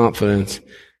level of confidence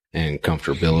and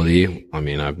comfortability. I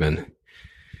mean, I've been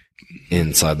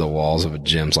inside the walls of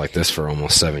gyms like this for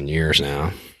almost 7 years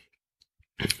now.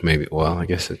 I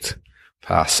guess it's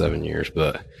past 7 years,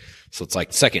 but so it's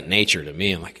like second nature to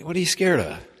me. I'm like, what are you scared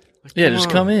of? Like,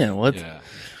 just come in. What?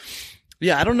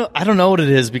 Yeah. I don't know what it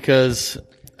is because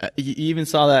you even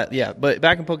saw that. Yeah. But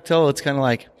back in Pocatello, it's kind of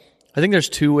like, I think there's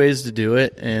 2 ways to do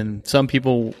it, and some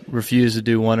people refuse to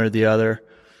do one or the other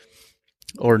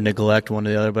or neglect one or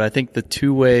the other. But I think the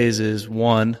 2 ways is,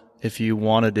 one, if you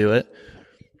want to do it,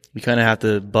 you kind of have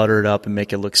to butter it up and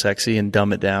make it look sexy and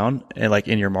dumb it down, and like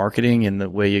in your marketing and the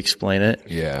way you explain it.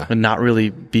 Yeah. And not really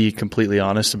be completely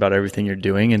honest about everything you're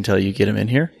doing until you get them in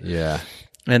here. Yeah.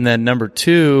 And then number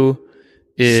 2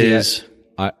 is...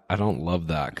 I don't love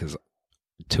that because...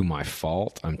 to my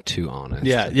fault, I'm too honest.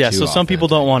 Yeah. So some people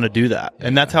don't want to do that.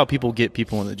 And that's how people get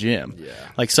people in the gym. Yeah.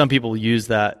 Like some people use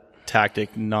that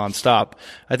tactic nonstop.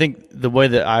 I think the way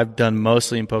that I've done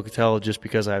mostly in Pocatello, just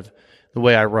because the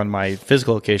way I run my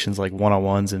physical locations, like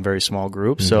one-on-ones in very small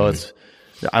groups. So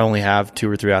I only have 2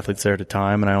 or 3 athletes there at a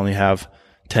time, and I only have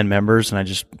 10 members,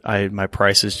 and my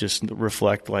prices just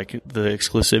reflect like the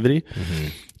exclusivity.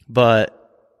 But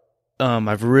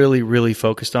I've really, really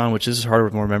focused on, which is harder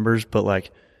with more members, but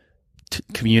like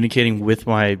communicating with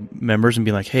my members and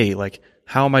being like, hey, like,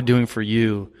 how am I doing for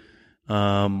you?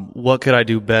 What could I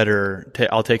do better?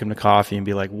 I'll take them to coffee and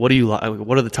be like, what do you like?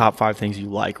 What are the top 5 things you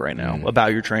like right now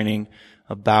about your training,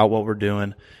 about what we're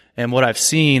doing? And what I've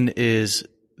seen is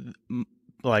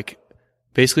like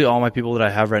basically all my people that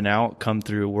I have right now come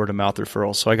through word of mouth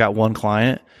referrals. So I got one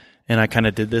client and I kind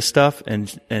of did this stuff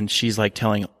and she's like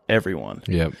telling everyone.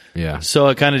 Yep. Yeah. So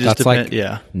it kind of just depends.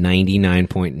 Like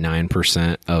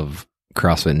 99.9% of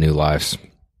CrossFit New Life's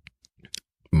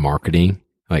marketing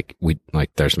like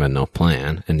there's been no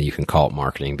plan, and you can call it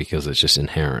marketing because it's just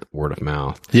inherent word of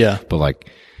mouth. Yeah. But like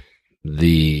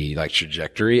the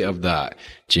trajectory of that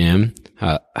gym,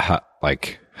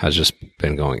 has just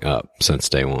been going up since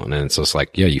day one. And it's just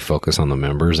like, yeah, you focus on the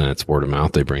members and it's word of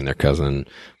mouth. They bring their cousin,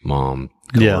 mom,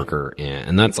 coworker,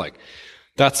 and that's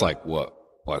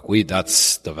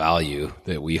the value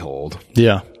that we hold.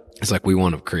 Yeah. It's like we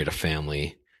want to create a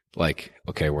family. Like,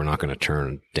 okay, we're not going to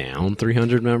turn down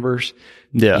 300 members.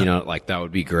 Yeah. You know, like that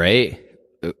would be great.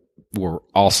 We're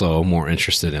also more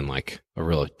interested in like a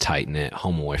really tight knit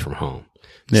home away from home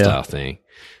style thing.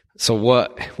 So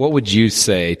what would you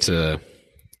say to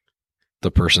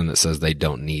the person that says they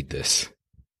don't need this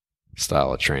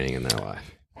style of training in their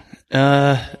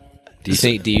life? Do you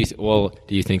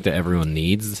think that everyone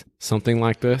needs something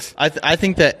like this? I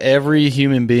think that every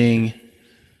human being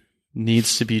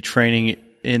needs to be training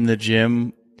in the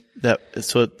gym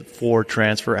for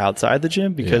transfer outside the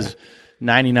gym, because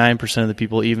 99% of the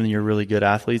people, even your really good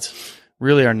athletes,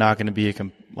 really are not going to be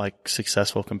a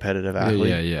successful competitive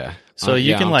athlete. Yeah. So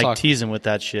you can tease them with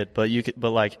that shit, but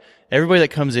like everybody that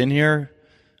comes in here,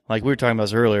 like we were talking about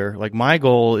this earlier, like my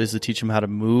goal is to teach them how to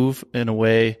move in a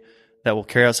way that will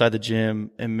carry outside the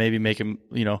gym and maybe make them,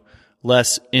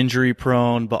 less injury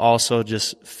prone, but also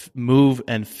just move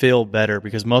and feel better.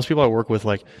 Because most people I work with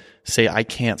say, I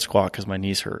can't squat because my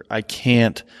knees hurt. I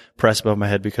can't press above my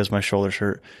head because my shoulders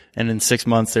hurt. And in 6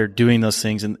 months, they're doing those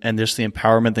things, and there's the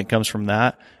empowerment that comes from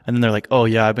that. And then they're like, oh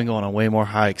yeah, I've been going on way more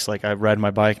hikes. Like I ride my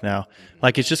bike now.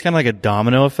 Like it's just kind of like a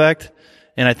domino effect.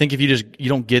 And I think if you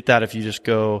don't get that if you just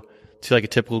go to like a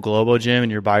typical Globo gym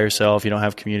and you're by yourself, you don't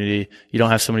have community, you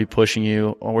don't have somebody pushing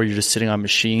you, or you're just sitting on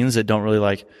machines that don't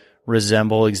really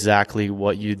resemble exactly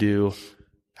what you do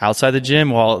outside the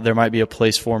gym. While there might be a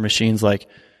place for machines like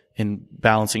in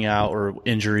balancing out or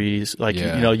injuries,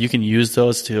 you can use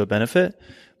those to a benefit.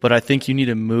 But I think you need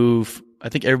to move. I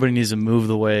think everybody needs to move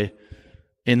the way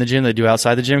in the gym they do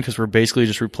outside the gym, because we're basically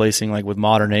just replacing, with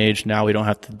modern age. Now we don't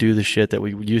have to do the shit that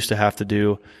we used to have to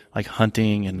do, like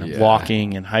hunting and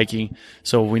walking and hiking.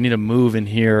 So we need to move in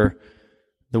here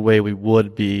the way we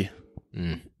would be,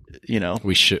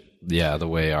 We should, the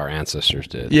way our ancestors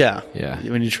did. Yeah.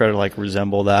 We need to try to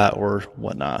resemble that or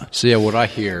whatnot. So what I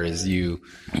hear is you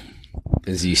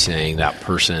saying that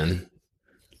person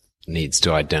needs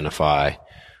to identify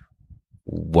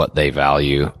what they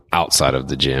value outside of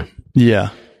the gym. Yeah.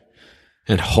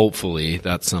 And hopefully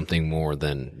that's something more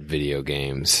than video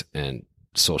games and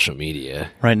social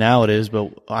media. Right now it is,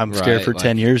 but I'm scared for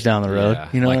 10 years down the road.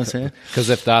 You know what I'm saying? Because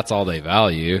if that's all they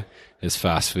value is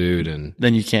fast food, and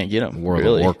then you can't get them. World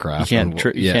of Warcraft. You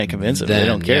can't convince them. They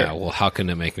don't care. Yeah, well, how can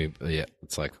it make me? Yeah,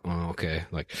 it's like, oh, okay,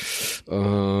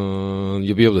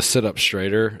 you'll be able to sit up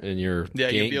straighter in your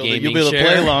you'll be able to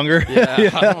play longer.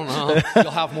 I don't know.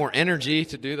 You'll have more energy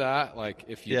to do that.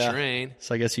 If you train.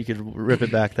 So I guess you could rip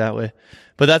it back that way.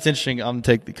 But that's interesting.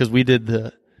 Because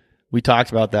we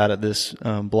talked about that at this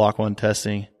Block 1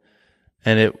 testing,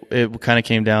 and it kind of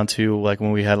came down to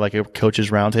when we had a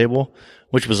coaches roundtable,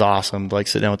 which was awesome.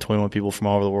 Sit down with 21 people from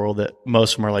all over the world that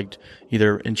most of them are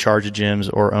either in charge of gyms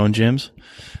or own gyms.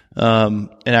 And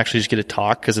actually just get to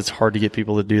talk, because it's hard to get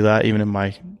people to do that. Even in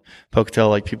my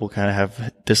Pocatello, people kind of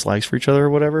have dislikes for each other or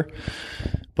whatever.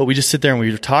 But we just sit there and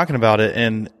we were talking about it,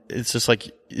 and it's just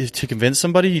to convince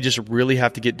somebody, you just really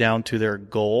have to get down to their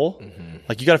goal. Mm-hmm.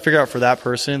 You got to figure out for that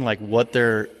person,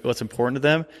 what's important to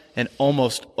them. And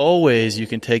almost always you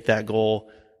can take that goal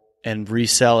and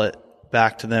resell it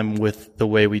back to them with the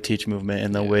way we teach movement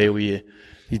and the way you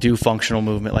do functional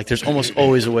movement. There's almost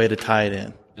always a way to tie it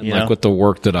in. And with the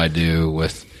work that I do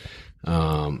with,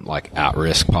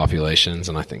 at-risk populations,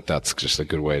 and I think that's just a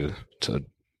good way to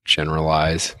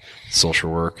generalize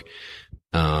social work.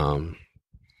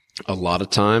 A lot of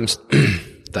times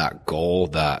that goal,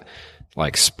 that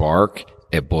spark,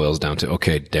 it boils down to,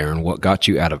 okay, Darren, what got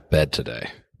you out of bed today?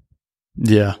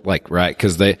 Yeah. Right.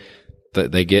 Cause they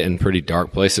get in pretty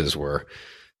dark places where,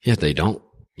 they don't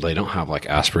have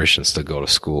aspirations to go to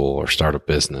school or start a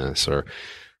business, or,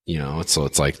 so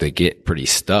it's they get pretty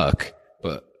stuck,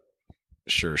 but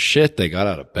sure shit, they got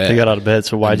out of bed.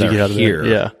 So why'd you get out of bed?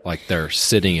 Yeah. They're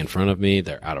sitting in front of me.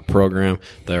 They're out of program.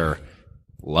 They're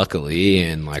luckily,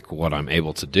 and what I'm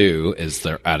able to do is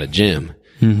they're at a gym.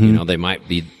 Mm-hmm. They might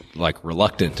be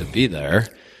reluctant to be there,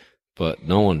 but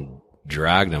no one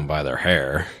dragged them by their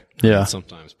hair. Yeah.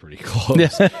 Sometimes pretty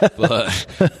close. But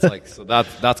it's so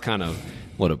that's kind of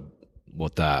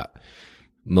what that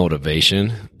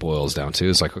motivation boils down to,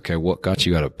 is okay, what got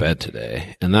you out of bed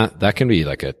today? And that can be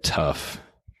a tough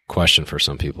question for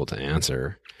some people to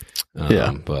answer.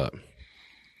 But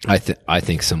I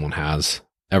think someone has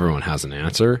everyone has an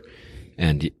answer.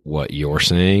 And what you're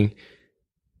saying,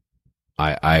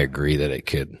 I agree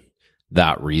that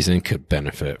that reason could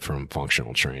benefit from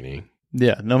functional training.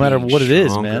 Yeah. No matter what it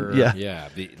is, man. Yeah. Yeah.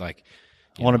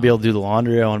 I want to be able to do the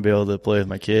laundry. I want to be able to play with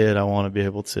my kid. I want to be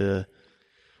able to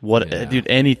dude,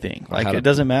 anything. Like, it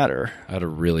doesn't matter. I had a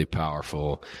really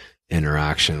powerful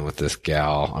interaction with this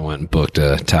gal. I went and booked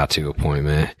a tattoo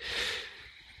appointment,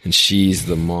 and she's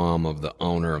the mom of the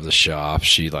owner of the shop.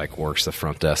 She like works the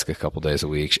front desk a couple days a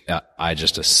week. I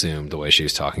just assumed the way she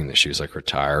was talking that she was like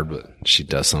retired, but she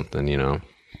does something, you know.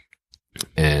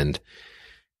 And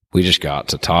we just got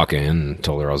to talking and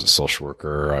told her I was a social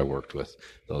worker. I worked with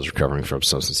those recovering from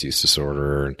substance use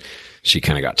disorder. And she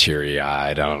kind of got teary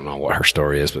eyed. I don't know what her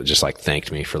story is, but just like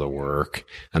thanked me for the work.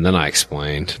 And then I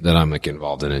explained that I'm like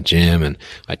involved in a gym, and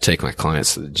I take my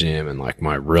clients to the gym, and like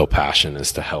my real passion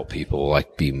is to help people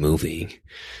like be moving.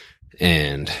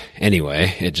 And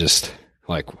anyway, it just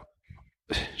like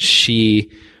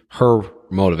her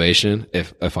motivation,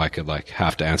 if I could like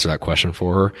have to answer that question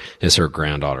for her, is her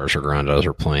granddaughters. Her granddaughters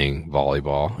are playing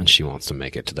volleyball, and she wants to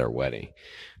make it to their wedding.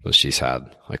 But she's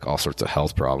had like all sorts of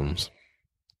health problems.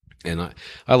 And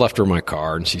I left her my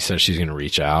card, and she said she's going to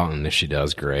reach out, and if she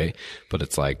does, great. But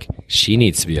it's like, she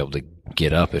needs to be able to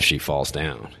get up if she falls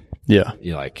down. Yeah.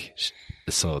 You like,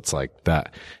 so it's like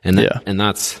that. And and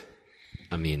that's,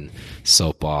 I mean,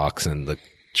 soapbox and the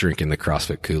drinking the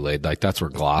CrossFit Kool-Aid, like that's where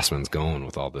Glassman's going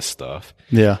with all this stuff.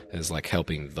 Yeah. Is like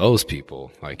helping those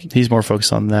people. Like, he's more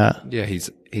focused on that. Yeah.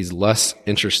 He's less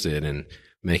interested in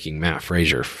making Matt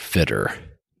Frazier fitter.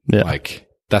 Yeah. Like,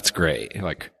 that's great.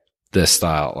 Like, this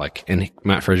style, like, and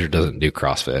Matt Frazier doesn't do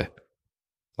CrossFit.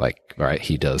 Like, right.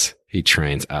 He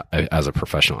trains as a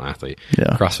professional athlete.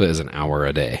 Yeah. CrossFit is an hour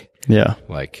a day. Yeah.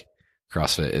 Like,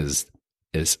 CrossFit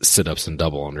is sit-ups and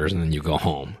double unders, and then you go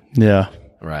home. Yeah.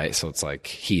 Right. So it's like,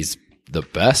 he's the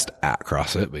best at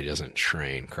CrossFit, but he doesn't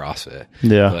train CrossFit.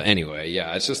 Yeah. But anyway,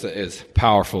 yeah, it's just, it's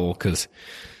powerful because,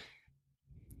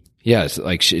 yeah, it's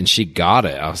like, she got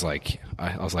it. I was like,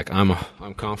 I'm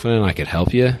confident I could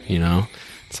help you, you know?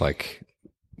 It's like,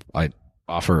 I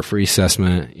offer a free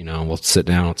assessment, you know, we'll sit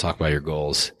down, we'll talk about your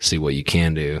goals, see what you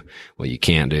can do, what you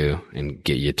can't do, and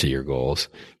get you to your goals.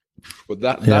 But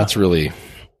that's really,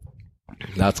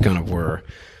 that's kind of where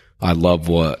I love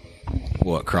what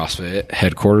CrossFit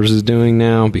headquarters is doing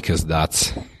now, because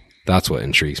that's what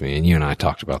intrigues me. And you and I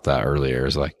talked about that earlier,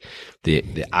 is like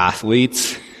the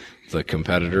athletes, the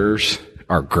competitors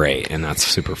are great, and that's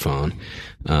super fun.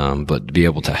 But to be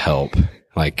able to help,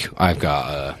 like, I've got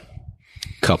a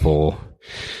couple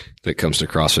that comes to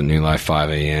CrossFit New Life 5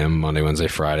 a.m. Monday, Wednesday,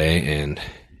 Friday, and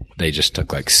they just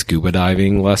took like scuba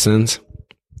diving lessons.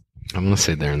 I'm going to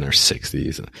say they're in their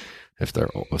 60s. If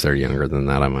they're younger than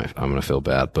that, I'm going to feel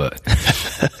bad. But,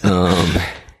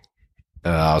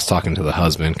 I was talking to the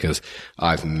husband, cause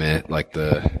I've met, like,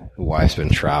 the wife's been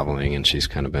traveling and she's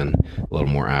kind of been a little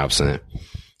more absent. I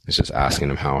was just asking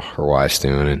him how her wife's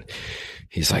doing, and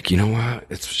he's like, you know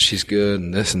what? She's good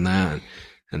and this and that.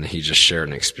 And he just shared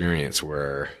an experience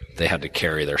where they had to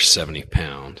carry their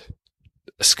 70-pound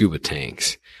scuba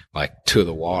tanks, like, to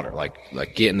the water, like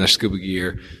get in their scuba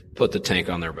gear, put the tank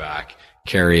on their back,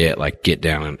 carry it, like, get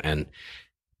down,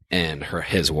 and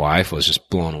his wife was just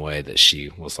blown away that she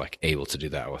was like able to do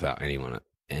that without anyone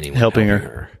helping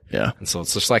her. Yeah. And so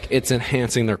it's just like, it's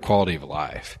enhancing their quality of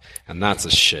life. And that's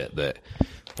the shit that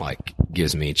like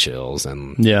gives me chills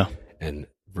and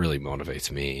really motivates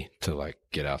me to like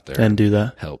get out there and do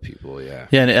that, help people. Yeah.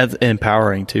 Yeah. And it's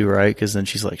empowering too, right? Cause then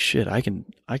she's like, shit, I can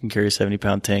carry a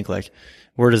 70-pound tank. Like,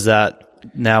 where does that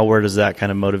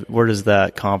kind of where does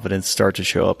that confidence start to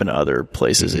show up in other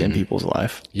places in people's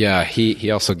life? Yeah. He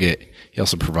also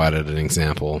provided an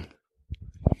example,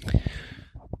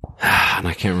 and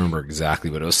I can't remember exactly,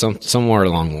 but it was somewhere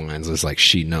along the lines. It was like,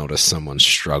 she noticed someone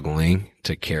struggling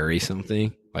to carry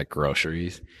something like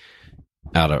groceries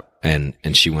and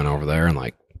she went over there and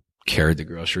like carried the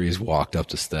groceries, walked up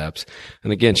the steps.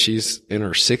 And again, she's in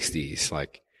her 60s.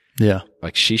 Like, yeah,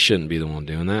 like she shouldn't be the one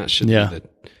doing that. Should be the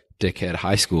dickhead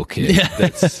high school kid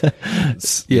that's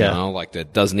you know, like,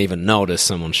 that doesn't even notice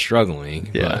someone struggling.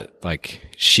 But like,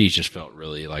 she just felt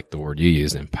really, like the word you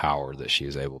used, empowered, that she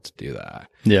was able to do that.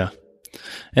 Yeah.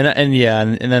 And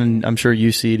then I'm sure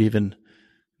you see it even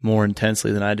more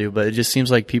intensely than I do, but it just seems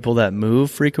like people that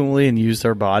move frequently and use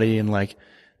their body and like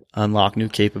unlock new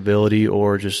capability,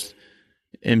 or just,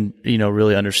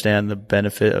 really understand the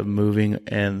benefit of moving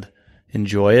and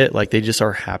enjoy it, like, they just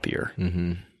are happier.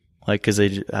 Mm-hmm. Like, cause I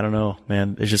don't know,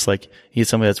 man. It's just like, you get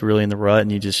somebody that's really in the rut,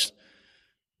 and you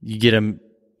get them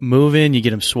moving, you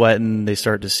get them sweating. They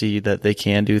start to see that they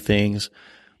can do things,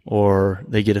 or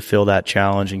they get to feel that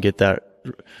challenge and get that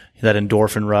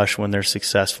endorphin rush when they're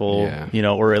successful,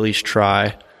 or at least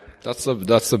try. That's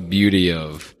the beauty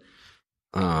of,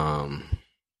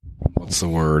 what's the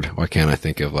word? Why can't I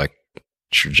think of like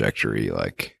trajectory,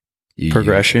 like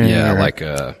progression?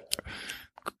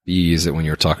 You use it when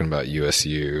you're talking about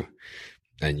USU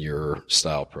and your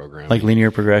style program, like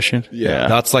linear progression. Yeah.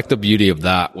 That's like the beauty of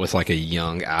that with like a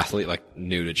young athlete, like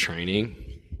new to training,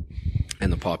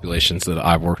 and the populations that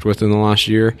I've worked with in the last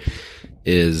year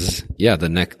is,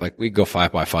 like we go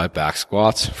 5x5 back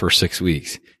squats for 6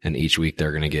 weeks, and each week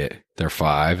their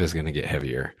 5 is going to get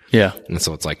heavier. Yeah. And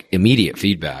so it's like immediate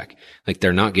feedback. Like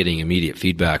they're not getting immediate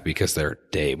feedback because they're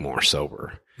a day more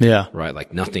sober. Yeah. Right.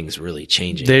 Like nothing's really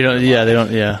changing. They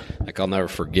don't. Like I'll never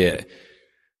forget,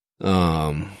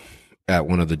 at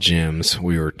one of the gyms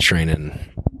we were training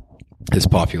his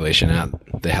population at,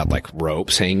 they had like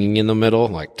ropes hanging in the middle,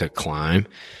 like to climb.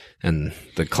 And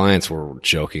the clients were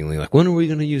jokingly like, when are we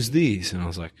going to use these? And I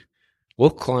was like,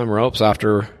 we'll climb ropes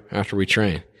after we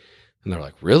train. And they're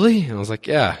like, really? And I was like,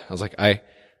 yeah. I was like, I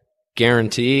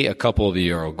guarantee a couple of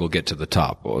you will get to the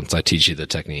top once I teach you the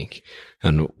technique.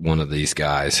 And one of these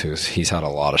guys he's had a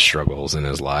lot of struggles in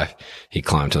his life, he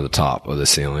climbed to the top of the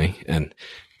ceiling and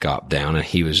got down, and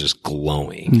he was just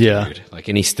glowing. Yeah. Dude. Like,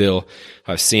 and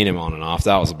I've seen him on and off.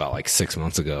 That was about like 6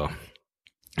 months ago.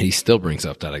 He still brings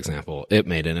up that example. It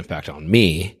made an impact on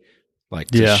me, like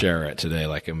to share it today.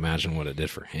 Like, imagine what it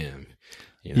did for him.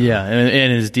 Yeah. And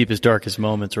in his deepest, darkest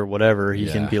moments or whatever, he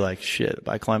can be like, shit,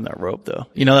 I climbed that rope though.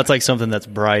 That's like something that's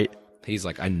bright. He's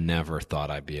like, I never thought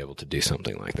I'd be able to do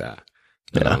something like that.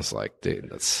 And I was like, dude,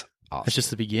 that's awesome. It's just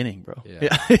the beginning, bro.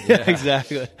 Yeah,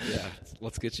 exactly. Yeah.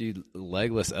 Let's get you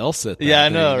legless L sit. Yeah, I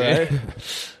know, right?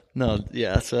 No,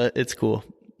 yeah. So it's cool.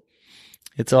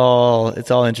 It's all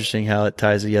interesting how it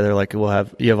ties together. Like you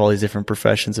have all these different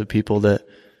professions of people that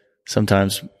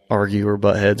sometimes argue or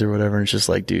butt heads or whatever. And it's just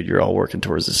like, dude, you're all working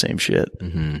towards the same shit.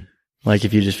 Mm-hmm. Like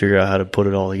if you just figure out how to put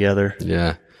it all together.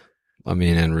 Yeah. I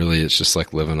mean, and really it's just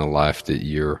like living a life that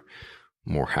you're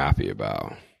more happy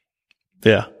about.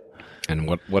 Yeah.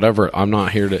 And whatever,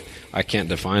 I can't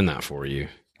define that for you.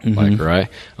 Mm-hmm. Like, right?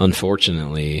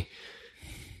 Unfortunately,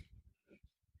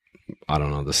 I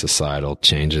don't know, the societal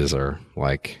changes are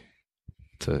like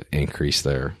to increase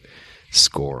their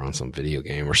score on some video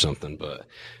game or something. But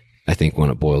I think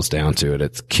when it boils down to it,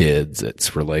 it's kids,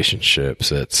 it's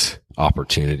relationships, it's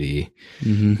opportunity,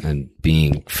 and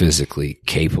being physically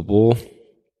capable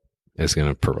is going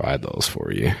to provide those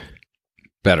for you.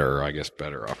 Better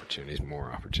opportunities,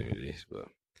 more opportunities, but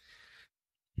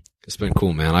it's been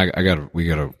cool, man. We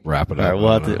gotta wrap it up.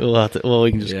 All right,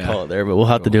 we can just call it there, but we'll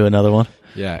have to do another one.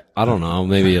 Yeah. I don't know.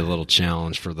 Maybe a little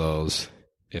challenge for those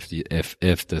if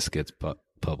this gets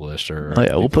published or. Oh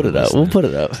yeah. We'll put it up.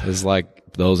 It's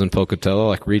like those in Pocatello,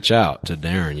 like reach out to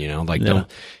Darren, like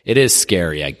it is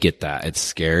scary. I get that. It's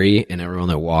scary. And everyone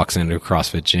that walks into a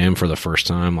CrossFit gym for the first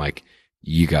time, like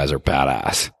you guys are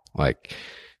badass. Like,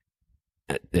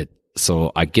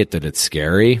 so I get that it's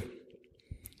scary,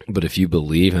 but if you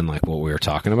believe in like what we were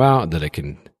talking about, that it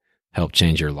can help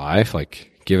change your life,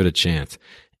 like give it a chance.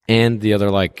 And the other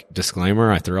like disclaimer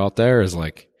I throw out there is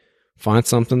like, find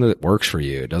something that works for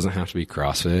you. It doesn't have to be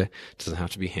CrossFit. It doesn't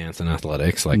have to be Hanson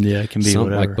Athletics. Like, it can be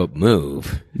whatever. Like, but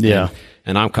move. Yeah.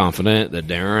 And I'm confident that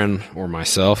Darren or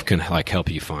myself can like help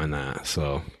you find that.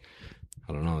 So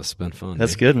I don't know. This has been fun.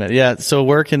 That's good, man. Yeah. So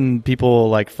where can people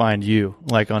like find you,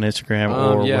 like on Instagram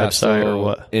or website or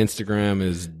what? Instagram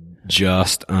is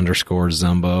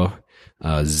just_Zumbo,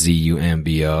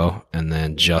 ZUMBO, and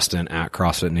then Justin at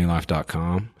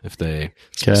CrossFitNewLife.com. If they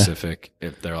specific,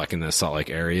 if they're like in the Salt Lake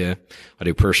area, I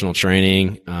do personal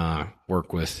training,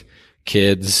 work with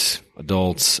kids,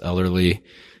 adults, elderly.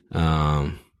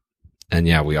 And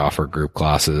we offer group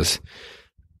classes.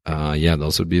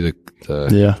 Those would be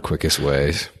the quickest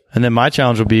ways. And then my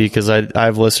challenge will be, because I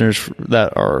have listeners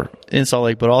that are in Salt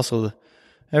Lake, but also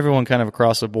everyone kind of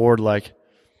across the board. Like,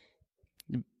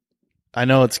 I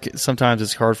know sometimes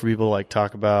it's hard for people to like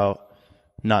talk about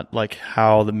not like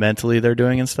how mentally they're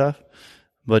doing and stuff,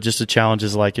 but just the challenge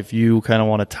is like, if you kind of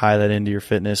want to tie that into your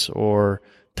fitness or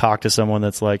talk to someone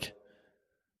that's like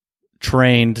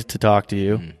trained to talk to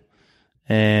you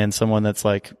and someone that's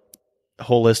like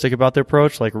holistic about their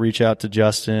approach, like reach out to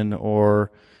Justin or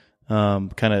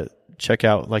kind of check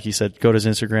out, like you said, go to his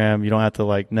Instagram. You don't have to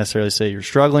like necessarily say you're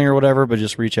struggling or whatever, but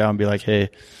just reach out and be like, hey,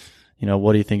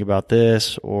 what do you think about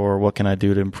this? Or what can I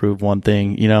do to improve one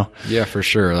thing, Yeah, for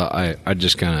sure. I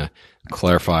just kind of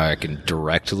clarify I can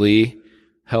directly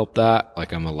help that.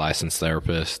 Like I'm a licensed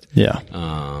therapist. Yeah.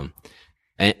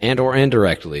 And or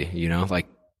indirectly, like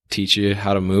teach you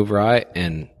how to move right.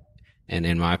 And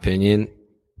in my opinion,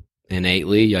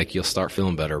 innately, like, you'll start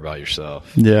feeling better about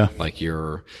yourself. Yeah. Like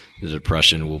the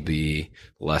depression will be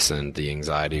lessened, the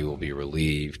anxiety will be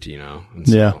relieved, And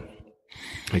so,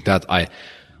 like that,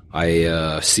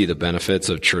 I see the benefits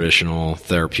of traditional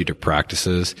therapeutic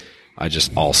practices. I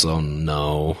just also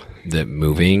know that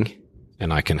moving,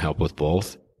 and I can help with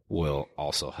both, will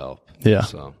also help. Yeah.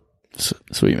 So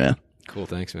sweet, man. Cool.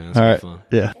 Thanks, man. All That's right. fun.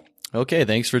 Yeah. Okay.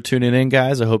 Thanks for tuning in,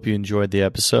 guys. I hope you enjoyed the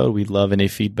episode. We'd love any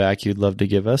feedback you'd love to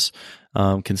give us.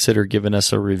 Consider giving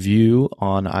us a review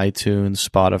on iTunes,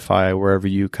 Spotify, wherever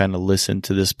you kind of listen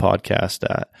to this podcast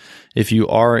at. If you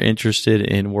are interested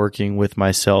in working with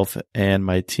myself and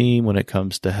my team when it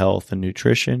comes to health and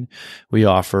nutrition, we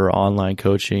offer online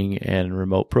coaching and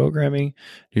remote programming,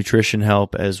 nutrition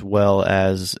help, as well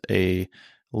as a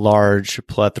large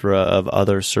plethora of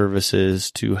other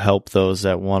services to help those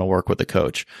that want to work with a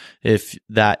coach. If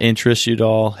that interests you at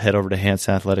all, head over to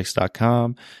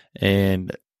HansonAthletics.com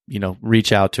and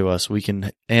reach out to us. We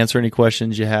can answer any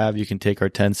questions you have. You can take our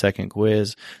 10-second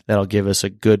quiz. That'll give us a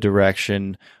good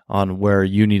direction on where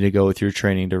you need to go with your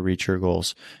training to reach your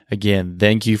goals. Again,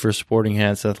 thank you for supporting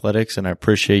Hanson Athletics, and I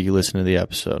appreciate you listening to the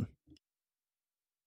episode.